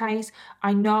already in this case.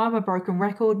 I know I'm a broken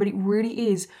record, but it really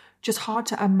is just hard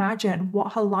to imagine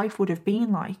what her life would have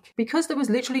been like. Because there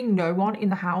was literally no one in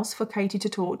the house for Katie to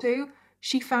talk to,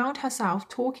 she found herself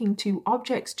talking to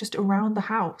objects just around the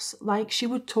house. Like, she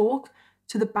would talk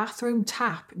to the bathroom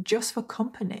tap just for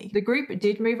company. The group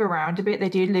did move around a bit. They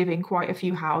did live in quite a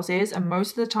few houses, and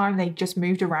most of the time they just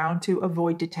moved around to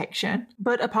avoid detection.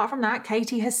 But apart from that,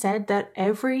 Katie has said that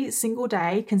every single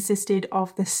day consisted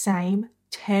of the same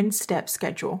 10-step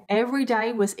schedule. Every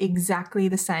day was exactly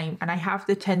the same, and I have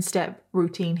the 10-step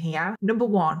routine here. Number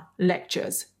 1,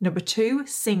 lectures. Number 2,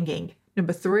 singing.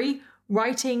 Number 3,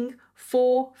 writing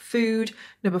 4, food.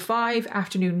 Number 5,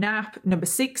 afternoon nap. Number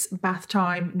 6, bath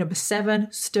time. Number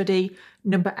 7, study.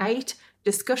 Number 8,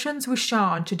 discussions with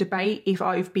Sean to debate if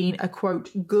I've been a,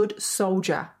 quote, good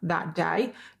soldier that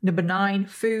day. Number 9,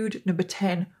 food. Number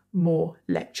 10, more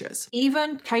lectures.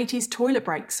 Even Katie's toilet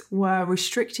breaks were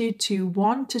restricted to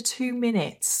 1 to 2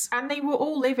 minutes. And they were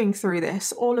all living through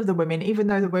this, all of the women, even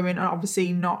though the women are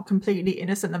obviously not completely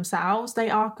innocent themselves, they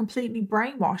are completely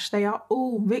brainwashed. They are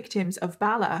all victims of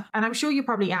Bala. And I'm sure you're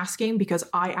probably asking, because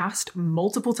I asked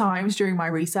multiple times during my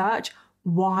research,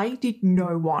 why did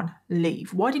no one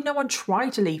leave? Why did no one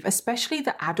try to leave, especially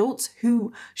the adults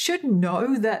who should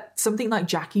know that something like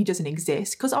Jackie doesn't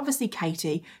exist? Because obviously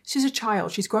Katie, she's a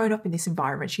child, she's grown up in this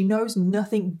environment, she knows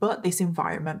nothing but this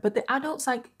environment, but the adults,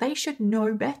 like, they should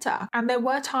know better. And there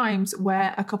were times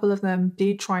where a couple of them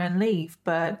did try and leave,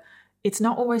 but it's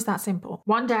not always that simple.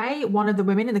 One day, one of the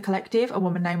women in the collective, a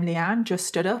woman named Leanne, just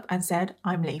stood up and said,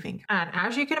 I'm leaving. And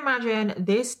as you can imagine,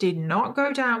 this did not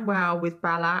go down well with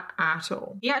Bala at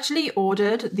all. He actually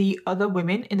ordered the other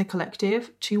women in the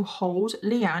collective to hold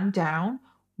Leanne down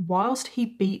whilst he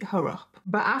beat her up.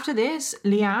 But after this,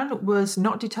 Leanne was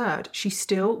not deterred. She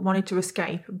still wanted to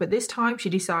escape, but this time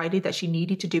she decided that she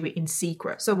needed to do it in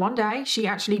secret. So one day, she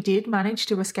actually did manage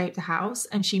to escape the house,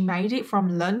 and she made it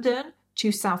from London to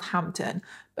Southampton.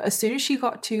 But as soon as she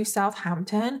got to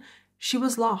Southampton, she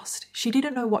was lost. She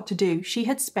didn't know what to do. She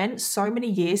had spent so many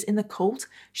years in the cult,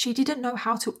 she didn't know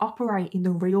how to operate in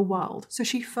the real world. So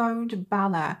she phoned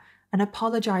Bala and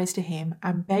apologized to him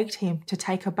and begged him to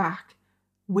take her back,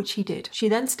 which he did. She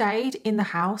then stayed in the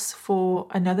house for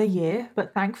another year,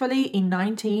 but thankfully in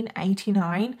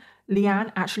 1989,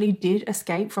 Leanne actually did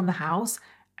escape from the house,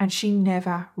 and she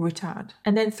never returned.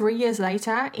 And then 3 years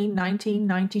later, in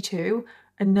 1992,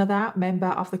 another member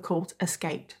of the cult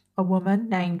escaped, a woman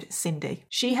named Cindy.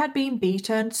 She had been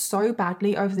beaten so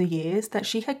badly over the years that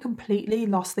she had completely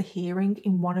lost the hearing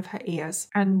in one of her ears.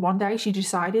 And one day she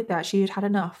decided that she had had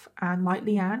enough, and like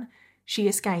Leanne, she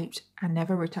escaped and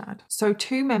never returned. So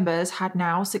 2 members had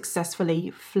now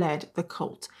successfully fled the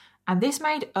cult. And this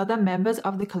made other members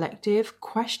of the collective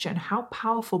question how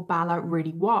powerful Bala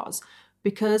really was,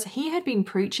 because he had been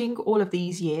preaching all of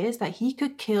these years that he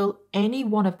could kill any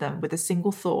one of them with a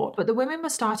single thought. But the women were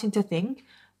starting to think,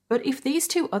 but if these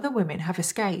 2 other women have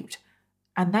escaped,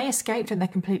 and they escaped and they're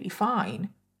completely fine,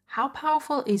 how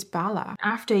powerful is Bala?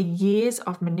 After years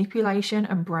of manipulation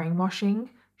and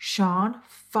brainwashing, Sean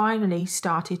finally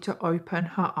started to open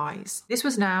her eyes. This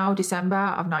was now December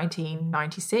of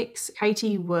 1996.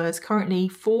 Katie was currently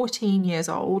 14 years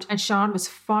old, and Sean was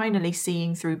finally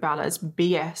seeing through Bala's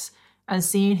BS and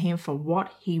seeing him for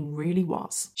what he really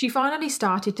was. She finally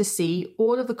started to see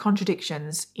all of the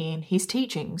contradictions in his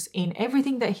teachings, in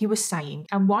everything that he was saying.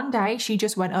 And one day she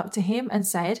just went up to him and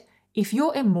said, if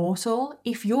you're immortal,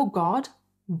 if you're God,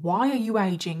 why are you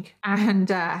aging?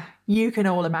 And you can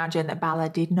all imagine that Bala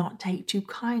did not take too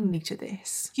kindly to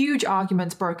this. Huge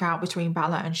arguments broke out between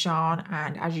Bala and Sean,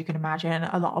 and as you can imagine,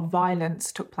 a lot of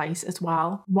violence took place as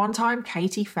well. One time,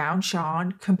 Katie found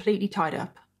Sean completely tied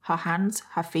up. Her hands,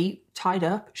 her feet tied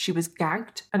up, she was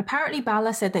gagged. And apparently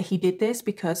Bala said that he did this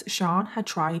because Sean had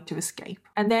tried to escape.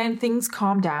 And then things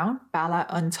calmed down. Bala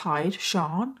untied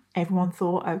Sean. Everyone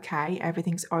thought, okay,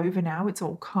 everything's over now, it's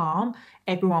all calm.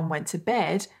 Everyone went to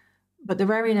bed. But the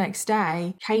very next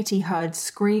day, Katie heard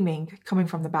screaming coming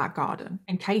from the back garden,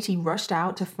 and Katie rushed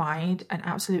out to find an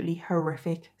absolutely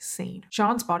horrific scene.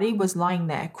 Sean's body was lying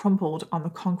there, crumpled on the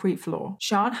concrete floor.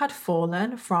 Sean had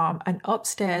fallen from an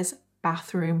upstairs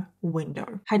bathroom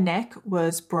window. Her neck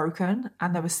was broken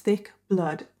and there was thick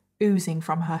blood oozing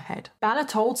from her head. Bala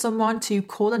told someone to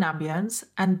call an ambulance,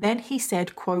 and then he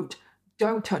said, quote,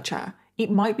 don't touch her. It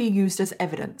might be used as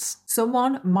evidence.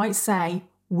 Someone might say,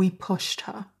 we pushed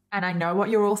her. And I know what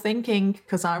you're all thinking,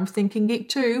 because I'm thinking it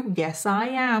too. Yes, I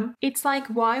am. It's like,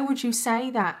 why would you say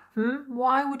that?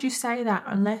 Why would you say that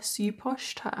unless you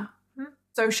pushed her?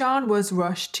 So Sean was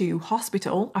rushed to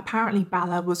hospital. Apparently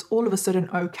Bala was all of a sudden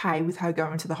okay with her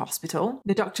going to the hospital.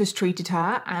 The doctors treated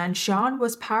her, and Sean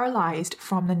was paralysed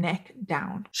from the neck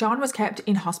down. Sean was kept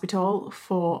in hospital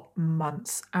for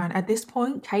months, and at this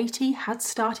point Katie had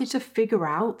started to figure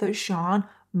out that Sean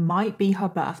might be her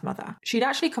birth mother. She'd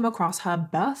actually come across her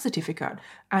birth certificate,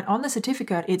 and on the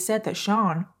certificate it said that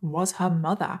Sean was her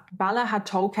mother. Bala had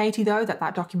told Katie though that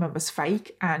that document was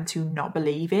fake and to not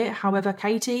believe it. However,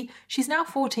 Katie, she's now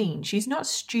 14. She's not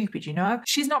stupid, you know?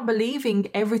 She's not believing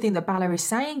everything that Bala is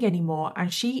saying anymore,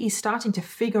 and she is starting to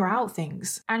figure out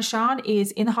things. And Sean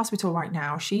is in the hospital right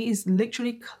now. She is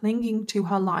literally clinging to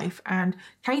her life, and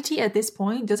Katie at this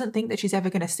point doesn't think that she's ever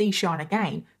going to see Sean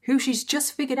again. who she's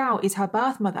just figured out is her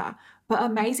birth mother. But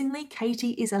amazingly,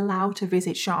 Katie is allowed to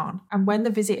visit Sian. And when the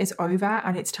visit is over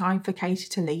and it's time for Katie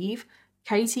to leave,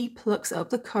 Katie plucks up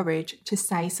the courage to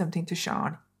say something to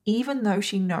Sian, even though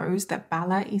she knows that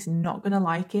Bella is not going to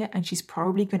like it and she's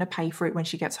probably going to pay for it when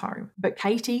she gets home. But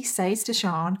Katie says to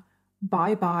Sian,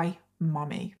 "Bye-bye,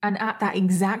 mommy." And at that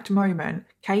exact moment,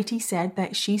 Katie said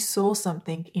that she saw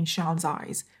something in Sian's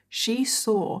eyes. She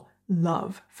saw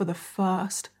love for the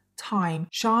first time.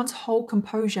 Sian's whole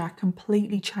composure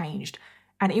completely changed.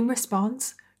 And in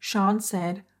response, Sian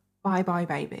said, "Bye-bye,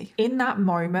 baby." In that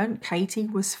moment, Katie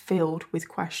was filled with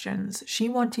questions. She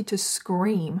wanted to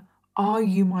scream, "Are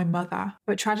you my mother?"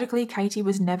 But tragically, Katie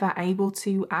was never able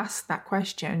to ask that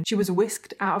question. She was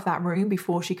whisked out of that room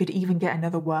before she could even get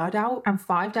another word out. And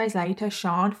 5 days later,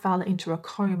 Sian fell into a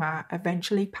coma,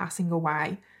 eventually passing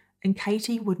away. And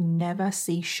Katie would never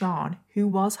see Sian, who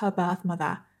was her birth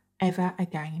mother, ever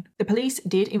again. The police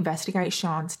did investigate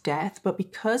Sian's death, but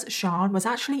because Sian was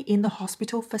actually in the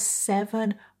hospital for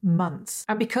 7 months,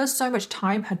 and because so much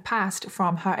time had passed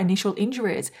from her initial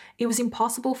injuries, it was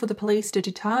impossible for the police to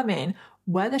determine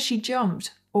whether she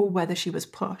jumped or whether she was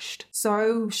pushed.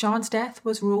 So Sian's death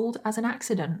was ruled as an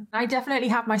accident. I definitely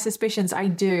have my suspicions. I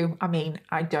don't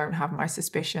have my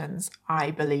suspicions.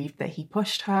 I believe that he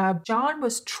pushed her. Sian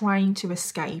was trying to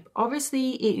escape.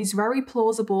 Obviously, it is very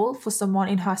plausible for someone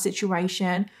in her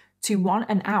situation to want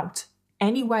an out.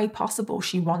 Any way possible,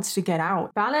 she wants to get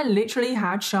out. Bella literally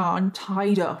had Sian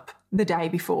tied up the day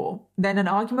before. Then an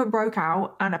argument broke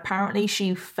out and apparently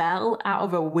she fell out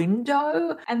of a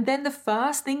window. And then the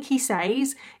first thing he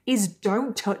says is,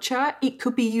 "Don't touch her. It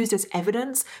could be used as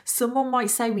evidence. Someone might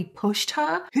say we pushed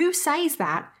her." Who says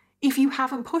that if you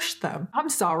haven't pushed them? I'm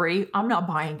sorry, I'm not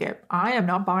buying it. I am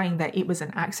not buying that it was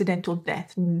an accidental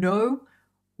death. No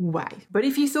way. But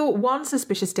if you thought one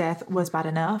suspicious death was bad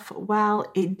enough, well,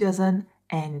 it doesn't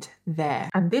end there.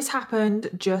 And this happened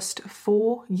just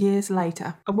 4 years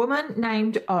later. A woman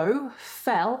named O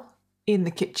fell in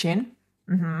the kitchen.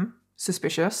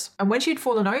 Suspicious. And when she'd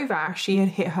fallen over, she had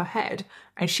hit her head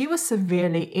and she was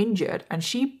severely injured, and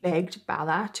she begged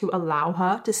Bella to allow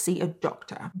her to see a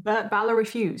doctor. But Bella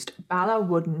refused. Bella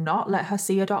would not let her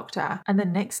see a doctor. And the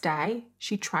next day,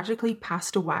 she tragically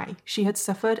passed away. She had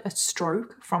suffered a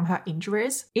stroke from her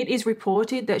injuries. It is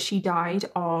reported that she died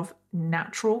of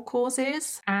natural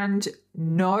causes, and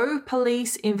no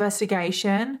police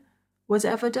investigation was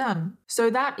ever done. So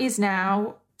that is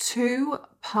now 2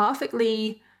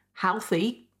 perfectly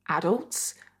healthy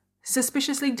adults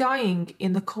suspiciously dying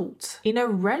in the cult in a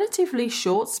relatively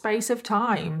short space of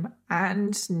time,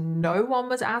 and no one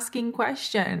was asking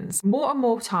questions. More and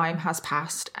more time has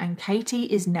passed, and Katie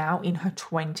is now in her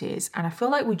 20s, and I feel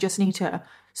like we just need to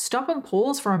stop and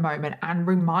pause for a moment and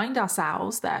remind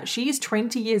ourselves that she is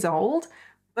 20 years old,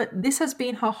 but this has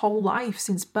been her whole life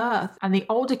since birth. And the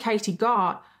older Katie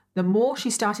got, the more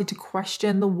she started to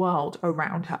question the world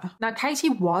around her. Now, Katie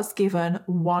was given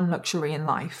one luxury in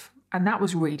life, and that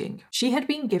was reading. She had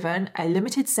been given a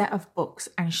limited set of books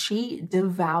and she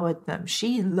devoured them.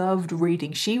 She loved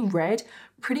reading. She read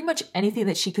pretty much anything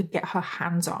that she could get her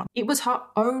hands on. It was her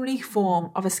only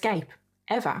form of escape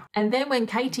ever. And then when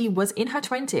Katie was in her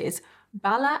 20s,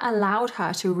 Bella allowed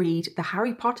her to read the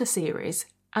Harry Potter series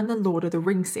and the Lord of the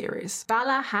Rings series.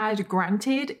 Bella had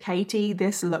granted Katie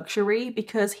this luxury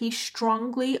because he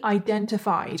strongly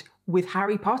identified with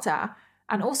Harry Potter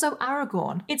and also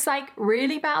Aragorn. It's like,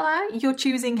 really, Bella? You're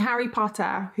choosing Harry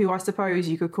Potter, who I suppose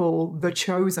you could call the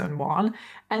chosen one,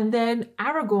 and then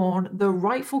Aragorn, the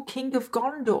rightful king of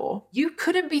Gondor. You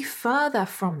couldn't be further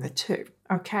from the two.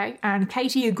 Okay, and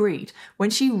Katie agreed. When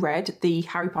she read the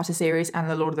Harry Potter series and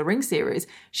the Lord of the Rings series,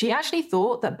 she actually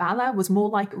thought that Bella was more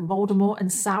like Voldemort and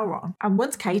Sauron. And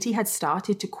once Katie had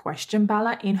started to question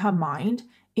Bella in her mind,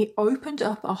 it opened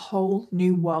up a whole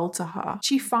new world to her.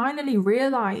 She finally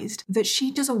realized that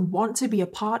she doesn't want to be a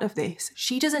part of this.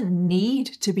 She doesn't need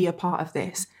to be a part of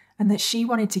this, and that she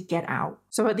wanted to get out.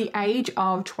 So at the age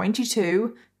of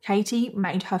 22, Katie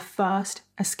made her first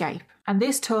escape. And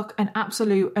this took an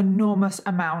absolute enormous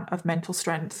amount of mental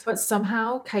strength. But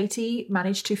somehow Katie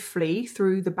managed to flee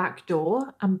through the back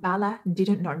door and Bella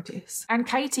didn't notice. And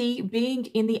Katie, being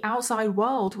in the outside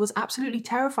world, was absolutely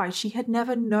terrified. She had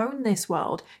never known this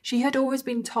world. She had always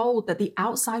been told that the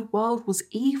outside world was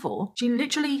evil. She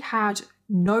literally had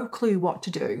no clue what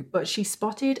to do, but she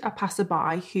spotted a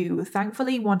passerby who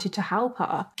thankfully wanted to help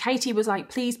her. Katie was like,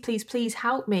 "Please, please, please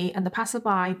help me." And the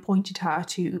passerby pointed her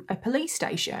to a police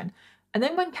station. And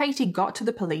then when Katie got to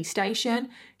the police station,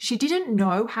 she didn't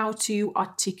know how to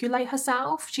articulate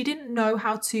herself. She didn't know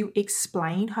how to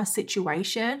explain her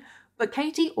situation, But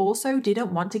Katie also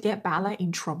didn't want to get Bella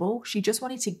in trouble. She just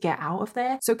wanted to get out of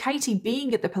there. So Katie,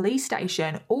 being at the police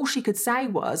station, all she could say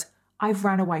was, "I've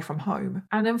ran away from home."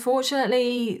 And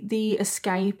unfortunately, the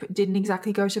escape didn't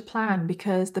exactly go to plan,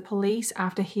 because the police,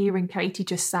 after hearing Katie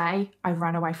just say, "I've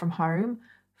ran away from home,"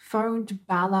 phoned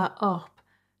Bella up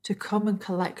to come and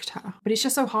collect her. But it's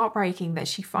just so heartbreaking that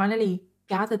she finally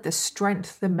gathered the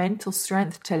strength, the mental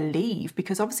strength to leave,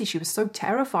 because obviously she was so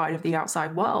terrified of the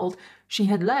outside world. She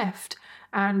had left,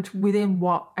 and within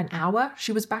an hour,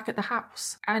 she was back at the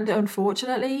house. And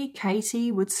unfortunately,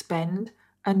 Katie would spend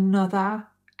another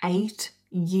 8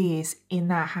 years in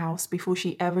that house before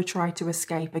she ever tried to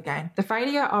escape again. The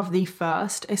failure of the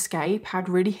first escape had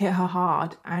really hit her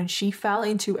hard, and she fell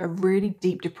into a really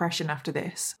deep depression after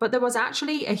this. But there was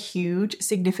actually a huge,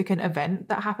 significant event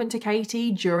that happened to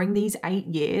Katie during these 8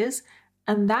 years,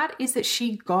 and that is that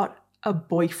she got a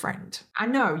boyfriend. I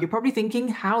know, you're probably thinking,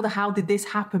 how the hell did this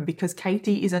happen? Because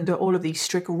Katie is under all of these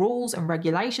strict rules and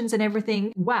regulations and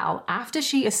everything. Well, after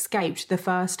she escaped the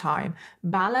first time,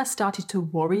 Bella started to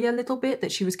worry a little bit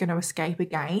that she was going to escape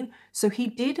again. So he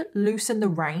did loosen the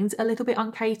reins a little bit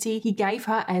on Katie. He gave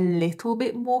her a little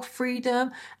bit more freedom.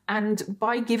 And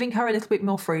by giving her a little bit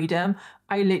more freedom,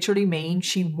 I literally mean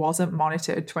she wasn't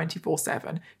monitored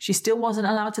 24/7. She still wasn't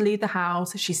allowed to leave the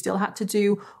house. She still had to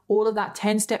do all of that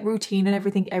 10-step routine and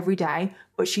everything every day,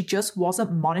 but she just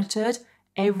wasn't monitored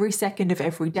every second of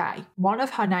every day. One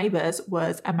of her neighbours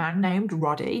was a man named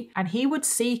Roddy, and he would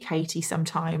see Katie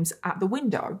sometimes at the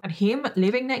window. And him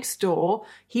living next door,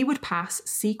 he would pass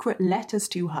secret letters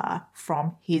to her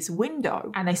from his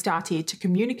window. And they started to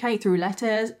communicate through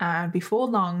letters, and before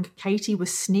long, Katie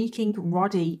was sneaking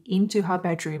Roddy into her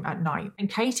bedroom at night. And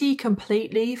Katie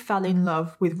completely fell in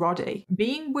love with Roddy.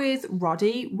 Being with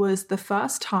Roddy was the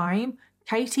first time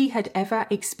Katie had ever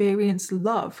experienced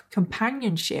love,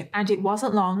 companionship, and it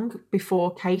wasn't long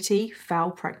before Katie fell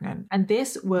pregnant. And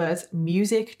this was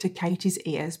music to Katie's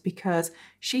ears, because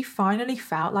she finally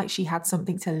felt like she had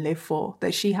something to live for,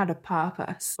 that she had a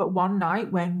purpose. But one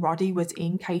night when Roddy was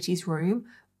in Katie's room,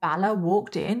 Bella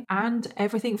walked in and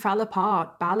everything fell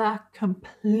apart. Bella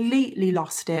completely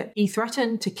lost it. He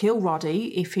threatened to kill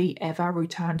Roddy if he ever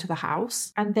returned to the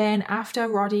house. And then after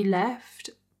Roddy left,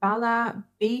 Bella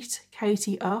beat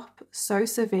Katie up so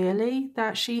severely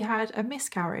that she had a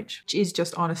miscarriage, which is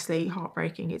just honestly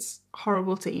heartbreaking. It's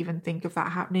horrible to even think of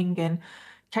that happening. And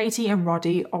Katie and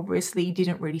Roddy obviously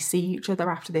didn't really see each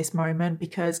other after this moment,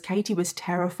 because Katie was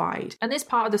terrified. And this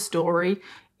part of the story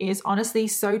is honestly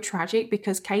so tragic,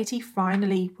 because Katie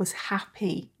finally was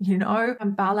happy,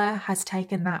 and Bella has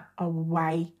taken that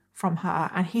away from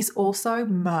her. And he's also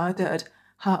murdered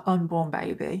her unborn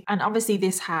baby. And obviously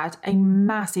this had a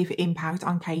massive impact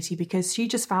on Katie, because she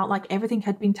just felt like everything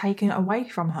had been taken away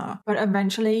from her. But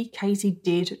eventually Katie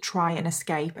did try and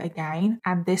escape again,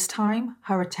 and this time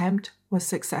her attempt was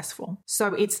successful.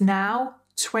 So it's now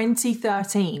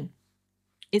 2013.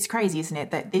 It's crazy, isn't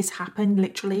it, that this happened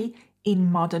literally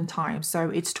in modern times. So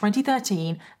it's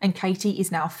 2013 and Katie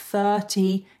is now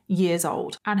 30 years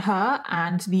old. And her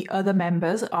and the other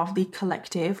members of the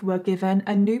collective were given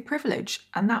a new privilege,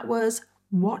 and that was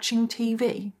watching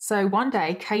TV. So one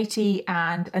day, Katie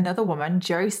and another woman,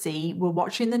 Josie, were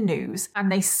watching the news,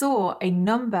 and they saw a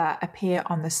number appear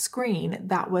on the screen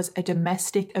that was a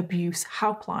domestic abuse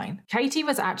helpline. Katie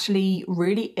was actually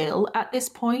really ill at this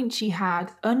point. She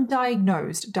had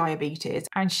undiagnosed diabetes,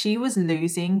 and she was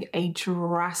losing a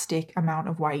drastic amount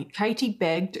of weight. Katie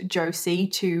begged Josie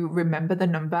to remember the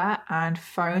number and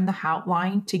phone the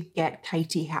helpline to get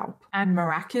Katie help. And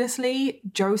miraculously,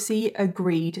 Josie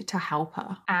agreed to help her.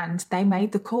 And they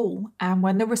made the call. And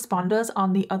when the responders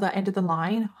on the other end of the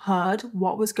line heard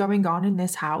what was going on in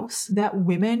this house, that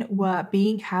women were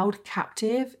being held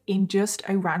captive in just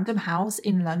a random house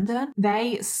in London,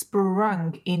 they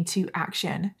sprung into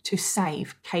action to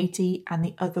save Katie and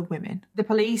the other women. The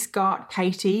police got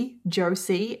Katie,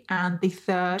 Josie, and the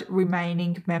third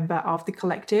remaining member of the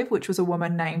collective, which was a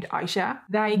woman named Aisha.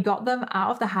 They got them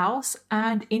out of the house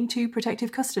and into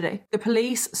protective custody. The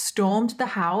police stormed the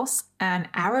house, and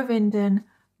Aravindan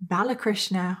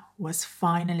Balakrishna was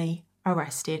finally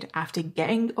arrested after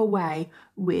getting away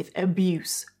with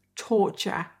abuse,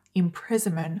 torture,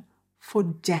 imprisonment for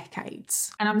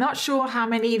decades. And I'm not sure how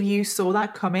many of you saw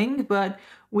that coming, but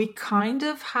we kind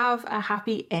of have a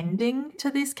happy ending to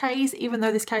this case, even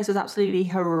though this case was absolutely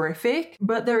horrific.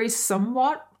 But there is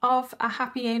somewhat of a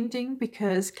happy ending,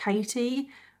 because Katie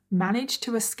managed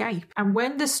to escape. And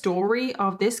when the story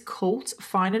of this cult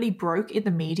finally broke in the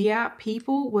media,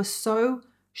 people were so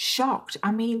shocked.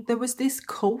 I mean, there was this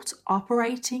cult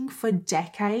operating for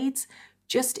decades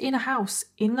just in a house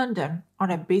in London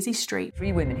on a busy street.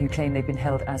 3 women who claim they've been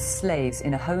held as slaves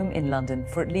in a home in London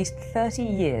for at least 30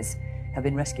 years have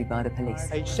been rescued by the police.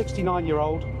 A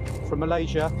 69-year-old from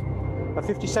Malaysia, a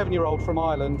 57-year-old from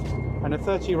Ireland, and a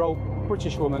 30-year-old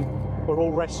British woman were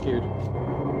all rescued.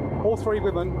 All 3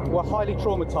 women were highly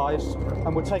traumatised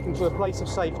and were taken to a place of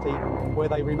safety where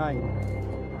they remain.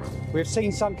 We have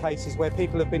seen some cases where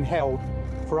people have been held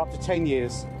for up to 10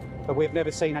 years, but we have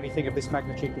never seen anything of this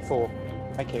magnitude before.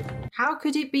 Thank you. How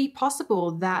could it be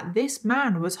possible that this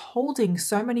man was holding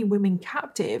so many women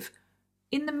captive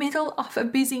in the middle of a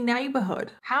busy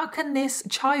neighbourhood? How can this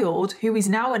child, who is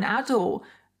now an adult,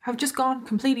 have just gone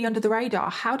completely under the radar?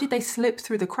 How did they slip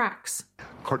through the cracks?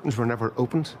 Curtains were never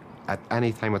opened at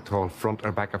any time at all, front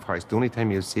or back of house. The only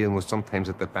time you'd see them was sometimes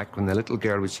at the back when the little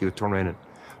girl she would turn around and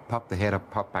pop the head up,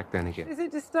 pop back down again. Is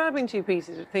it disturbing to you,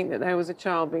 Peter, to think that there was a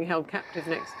child being held captive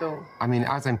next door? I mean,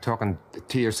 as I'm talking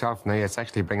to yourself now, it's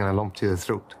actually bringing a lump to the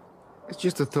throat. It's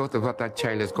just the thought of what that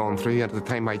child has gone through. At the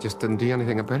time, I just didn't do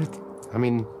anything about it. I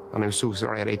mean, and I'm so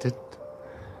sorry that I did.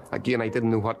 Again, I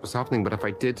didn't know what was happening, but if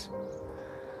I did,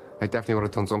 I definitely would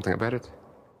have done something about it.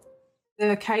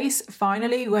 The case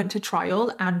finally went to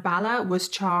trial and Bala was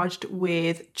charged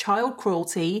with child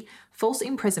cruelty, false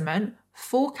imprisonment,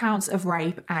 4 counts of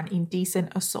rape and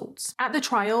indecent assaults. At the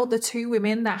trial, the 2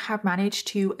 women that had managed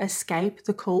to escape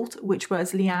the cult, which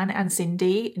was Leanne and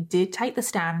Cindy, did take the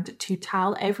stand to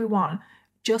tell everyone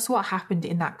just what happened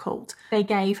in that cult. They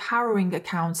gave harrowing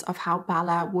accounts of how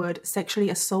Bala would sexually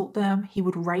assault them, he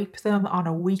would rape them on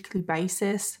a weekly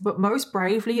basis. But most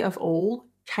bravely of all,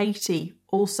 Katie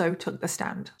also took the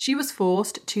stand. She was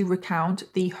forced to recount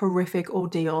the horrific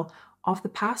ordeal of the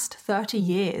past 30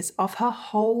 years of her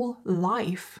whole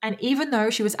life. And even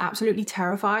though she was absolutely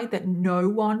terrified that no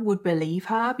one would believe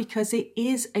her, because it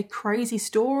is a crazy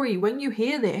story, when you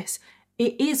hear this,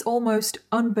 it is almost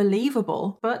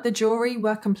unbelievable, but the jury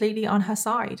were completely on her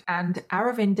side, and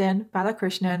Aravindan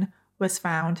Balakrishnan was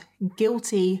found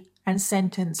guilty and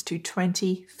sentenced to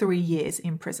 23 years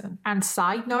in prison. And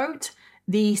side note,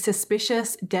 the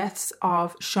suspicious deaths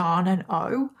of Sean and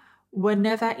O were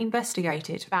never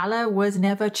investigated. Bala was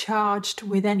never charged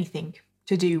with anything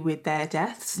to do with their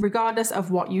deaths. Regardless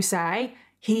of what you say,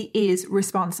 he is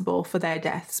responsible for their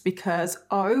deaths because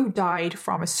O died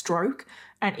from a stroke,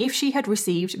 and if she had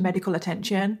received medical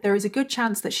attention, there is a good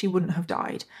chance that she wouldn't have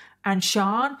died. And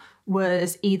Sean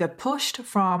was either pushed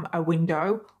from a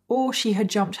window or she had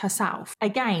jumped herself.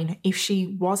 Again, if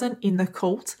she wasn't in the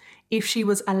cult, if she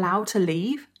was allowed to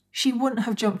leave, she wouldn't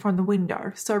have jumped from the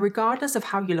window. So regardless of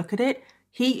how you look at it,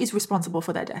 he is responsible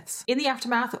for their deaths. In the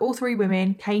aftermath, all 3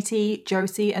 women, Katie,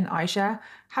 Josie, and Aisha,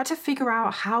 had to figure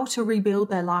out how to rebuild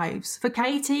their lives. For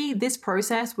Katie, this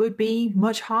process would be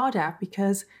much harder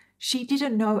because she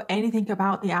didn't know anything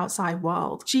about the outside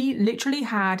world. She literally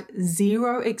had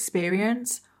 0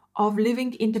 experience of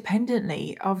living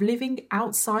independently, of living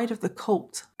outside of the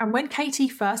cult. And when Katie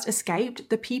first escaped,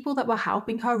 the people that were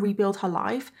helping her rebuild her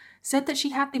life said that she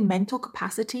had the mental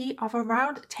capacity of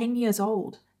around 10 years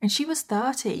old. And she was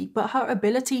 30, but her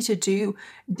ability to do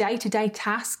day-to-day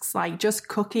tasks like just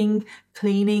cooking,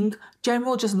 cleaning,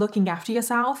 general just looking after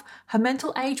yourself, her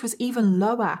mental age was even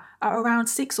lower at around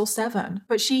 6 or 7.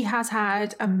 But she has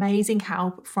had amazing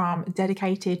help from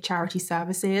dedicated charity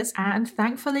services, and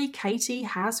thankfully Katie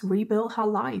has rebuilt her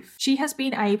life. She has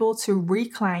been able to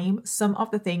reclaim some of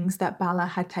the things that Bala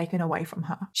had taken away from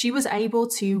her. She was able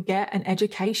to get an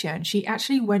education. She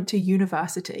actually went to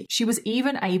university. She was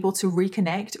even able to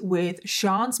reconnect with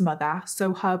Sean's mother,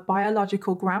 so her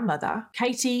biological grandmother.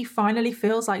 Katie finally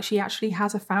feels like she actually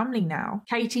has a family now.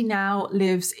 Katie now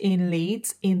lives in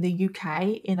Leeds in the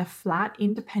UK in a flat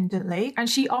independently, and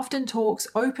she often talks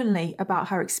openly about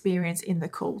her experience in the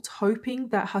cult, hoping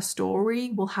that her story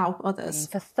will help others.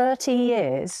 For 30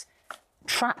 years,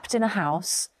 trapped in a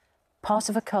house, part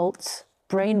of a cult,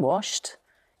 brainwashed,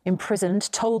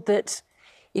 imprisoned, told that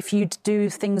if you do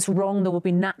things wrong, there will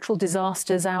be natural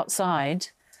disasters outside.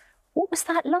 What was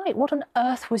that like? What on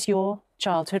earth was your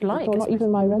childhood like? Well, not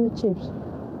even my relatives,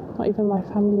 not even my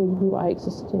family knew I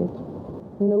existed.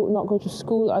 No, not go to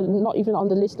school, not even on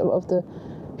the list of the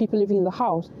people living in the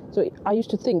house. So I used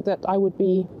to think that I would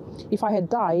be, if I had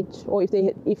died, or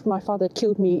if my father had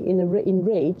killed me in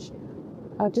rage,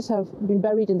 I'd just have been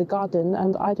buried in the garden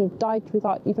and I'd have died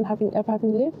without even ever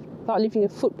having lived, without leaving a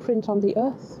footprint on the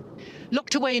earth.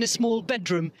 Locked away in a small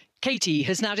bedroom, Katie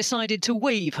has now decided to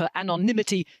waive her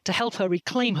anonymity to help her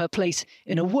reclaim her place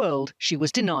in a world she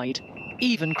was denied.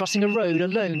 Even crossing a road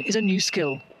alone is a new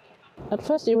skill. At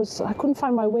first I couldn't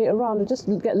find my way around. I just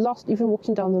get lost even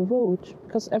walking down the road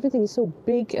because everything is so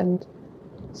big and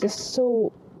just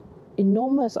so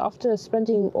enormous after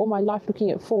spending all my life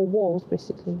looking at four walls,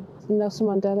 basically. Nelson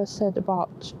Mandela said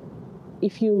about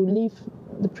if you leave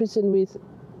the prison with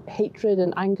hatred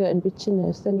and anger and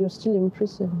bitterness, then you're still in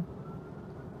prison.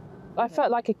 I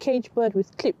felt like a caged bird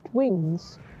with clipped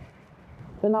wings,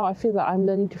 but now I feel that I'm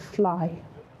learning to fly.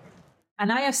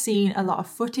 And I have seen a lot of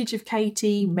footage of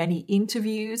Katie, many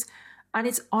interviews, and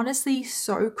it's honestly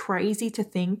so crazy to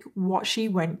think what she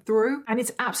went through. And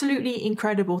it's absolutely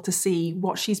incredible to see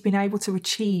what she's been able to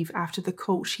achieve after the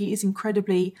cult. She is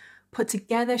incredibly put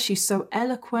together, she's so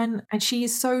eloquent, and she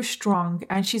is so strong,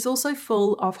 and she's also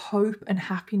full of hope and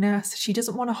happiness. She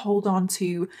doesn't want to hold on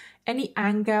to any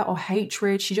anger or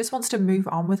hatred. She just wants to move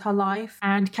on with her life.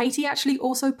 And Katie actually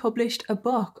also published a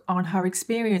book on her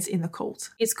experience in the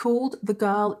cult. It's called The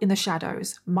Girl in the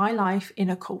Shadows: My Life in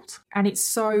a Cult. And it's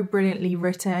so brilliantly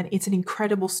written. It's an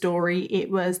incredible story.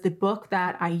 It was the book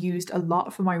that I used a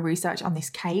lot for my research on this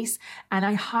case, and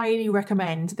I highly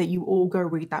recommend that you all go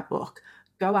read that book.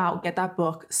 Go out, get that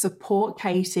book, support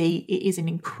Katie. It is an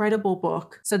incredible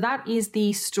book. So that is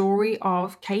the story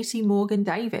of Katie Morgan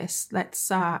Davis.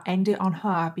 Let's end it on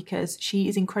her because she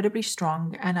is incredibly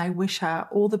strong and I wish her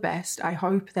all the best. I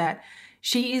hope that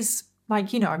she is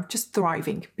just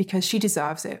thriving because she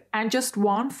deserves it. And just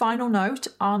one final note,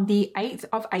 on the 8th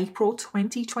of April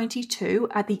 2022,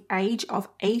 at the age of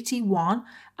 81,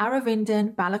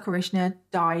 Aravindan Balakrishnan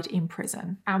died in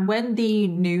prison. And when the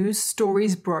news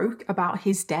stories broke about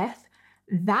his death,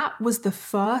 that was the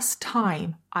first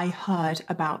time I heard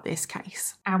about this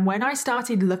case. And when I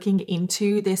started looking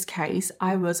into this case,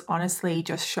 I was honestly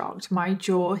just shocked. My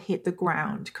jaw hit the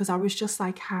ground because I was just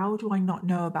like, how do I not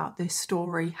know about this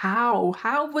story? How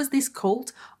was this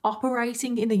cult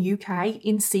operating in the UK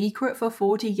in secret for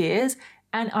 40 years?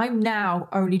 And I'm now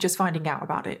only just finding out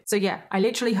about it. So yeah, I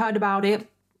literally heard about it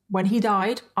when he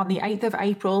died on the 8th of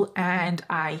April, and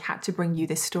I had to bring you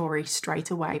this story straight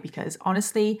away because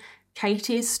honestly,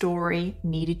 Katie's story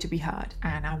needed to be heard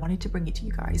and I wanted to bring it to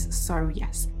you guys. So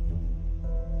yes.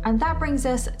 And that brings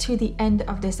us to the end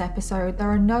of this episode. There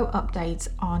are no updates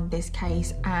on this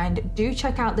case, and do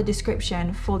check out the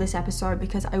description for this episode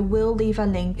because I will leave a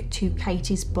link to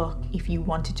Katie's book if you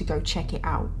wanted to go check it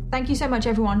out. Thank you so much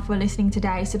everyone for listening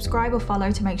today. Subscribe or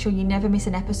follow to make sure you never miss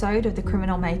an episode of The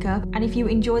Criminal Makeup. And if you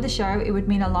enjoy the show, it would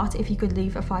mean a lot if you could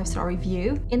leave a 5-star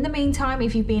review. In the meantime,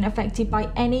 if you've been affected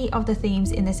by any of the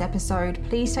themes in this episode,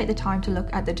 please take the time to look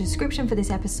at the description for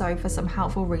this episode for some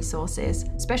helpful resources.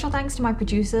 Special thanks to my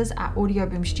producers at Audio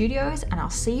Boom Studios, and I'll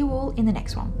see you all in the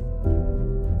next one.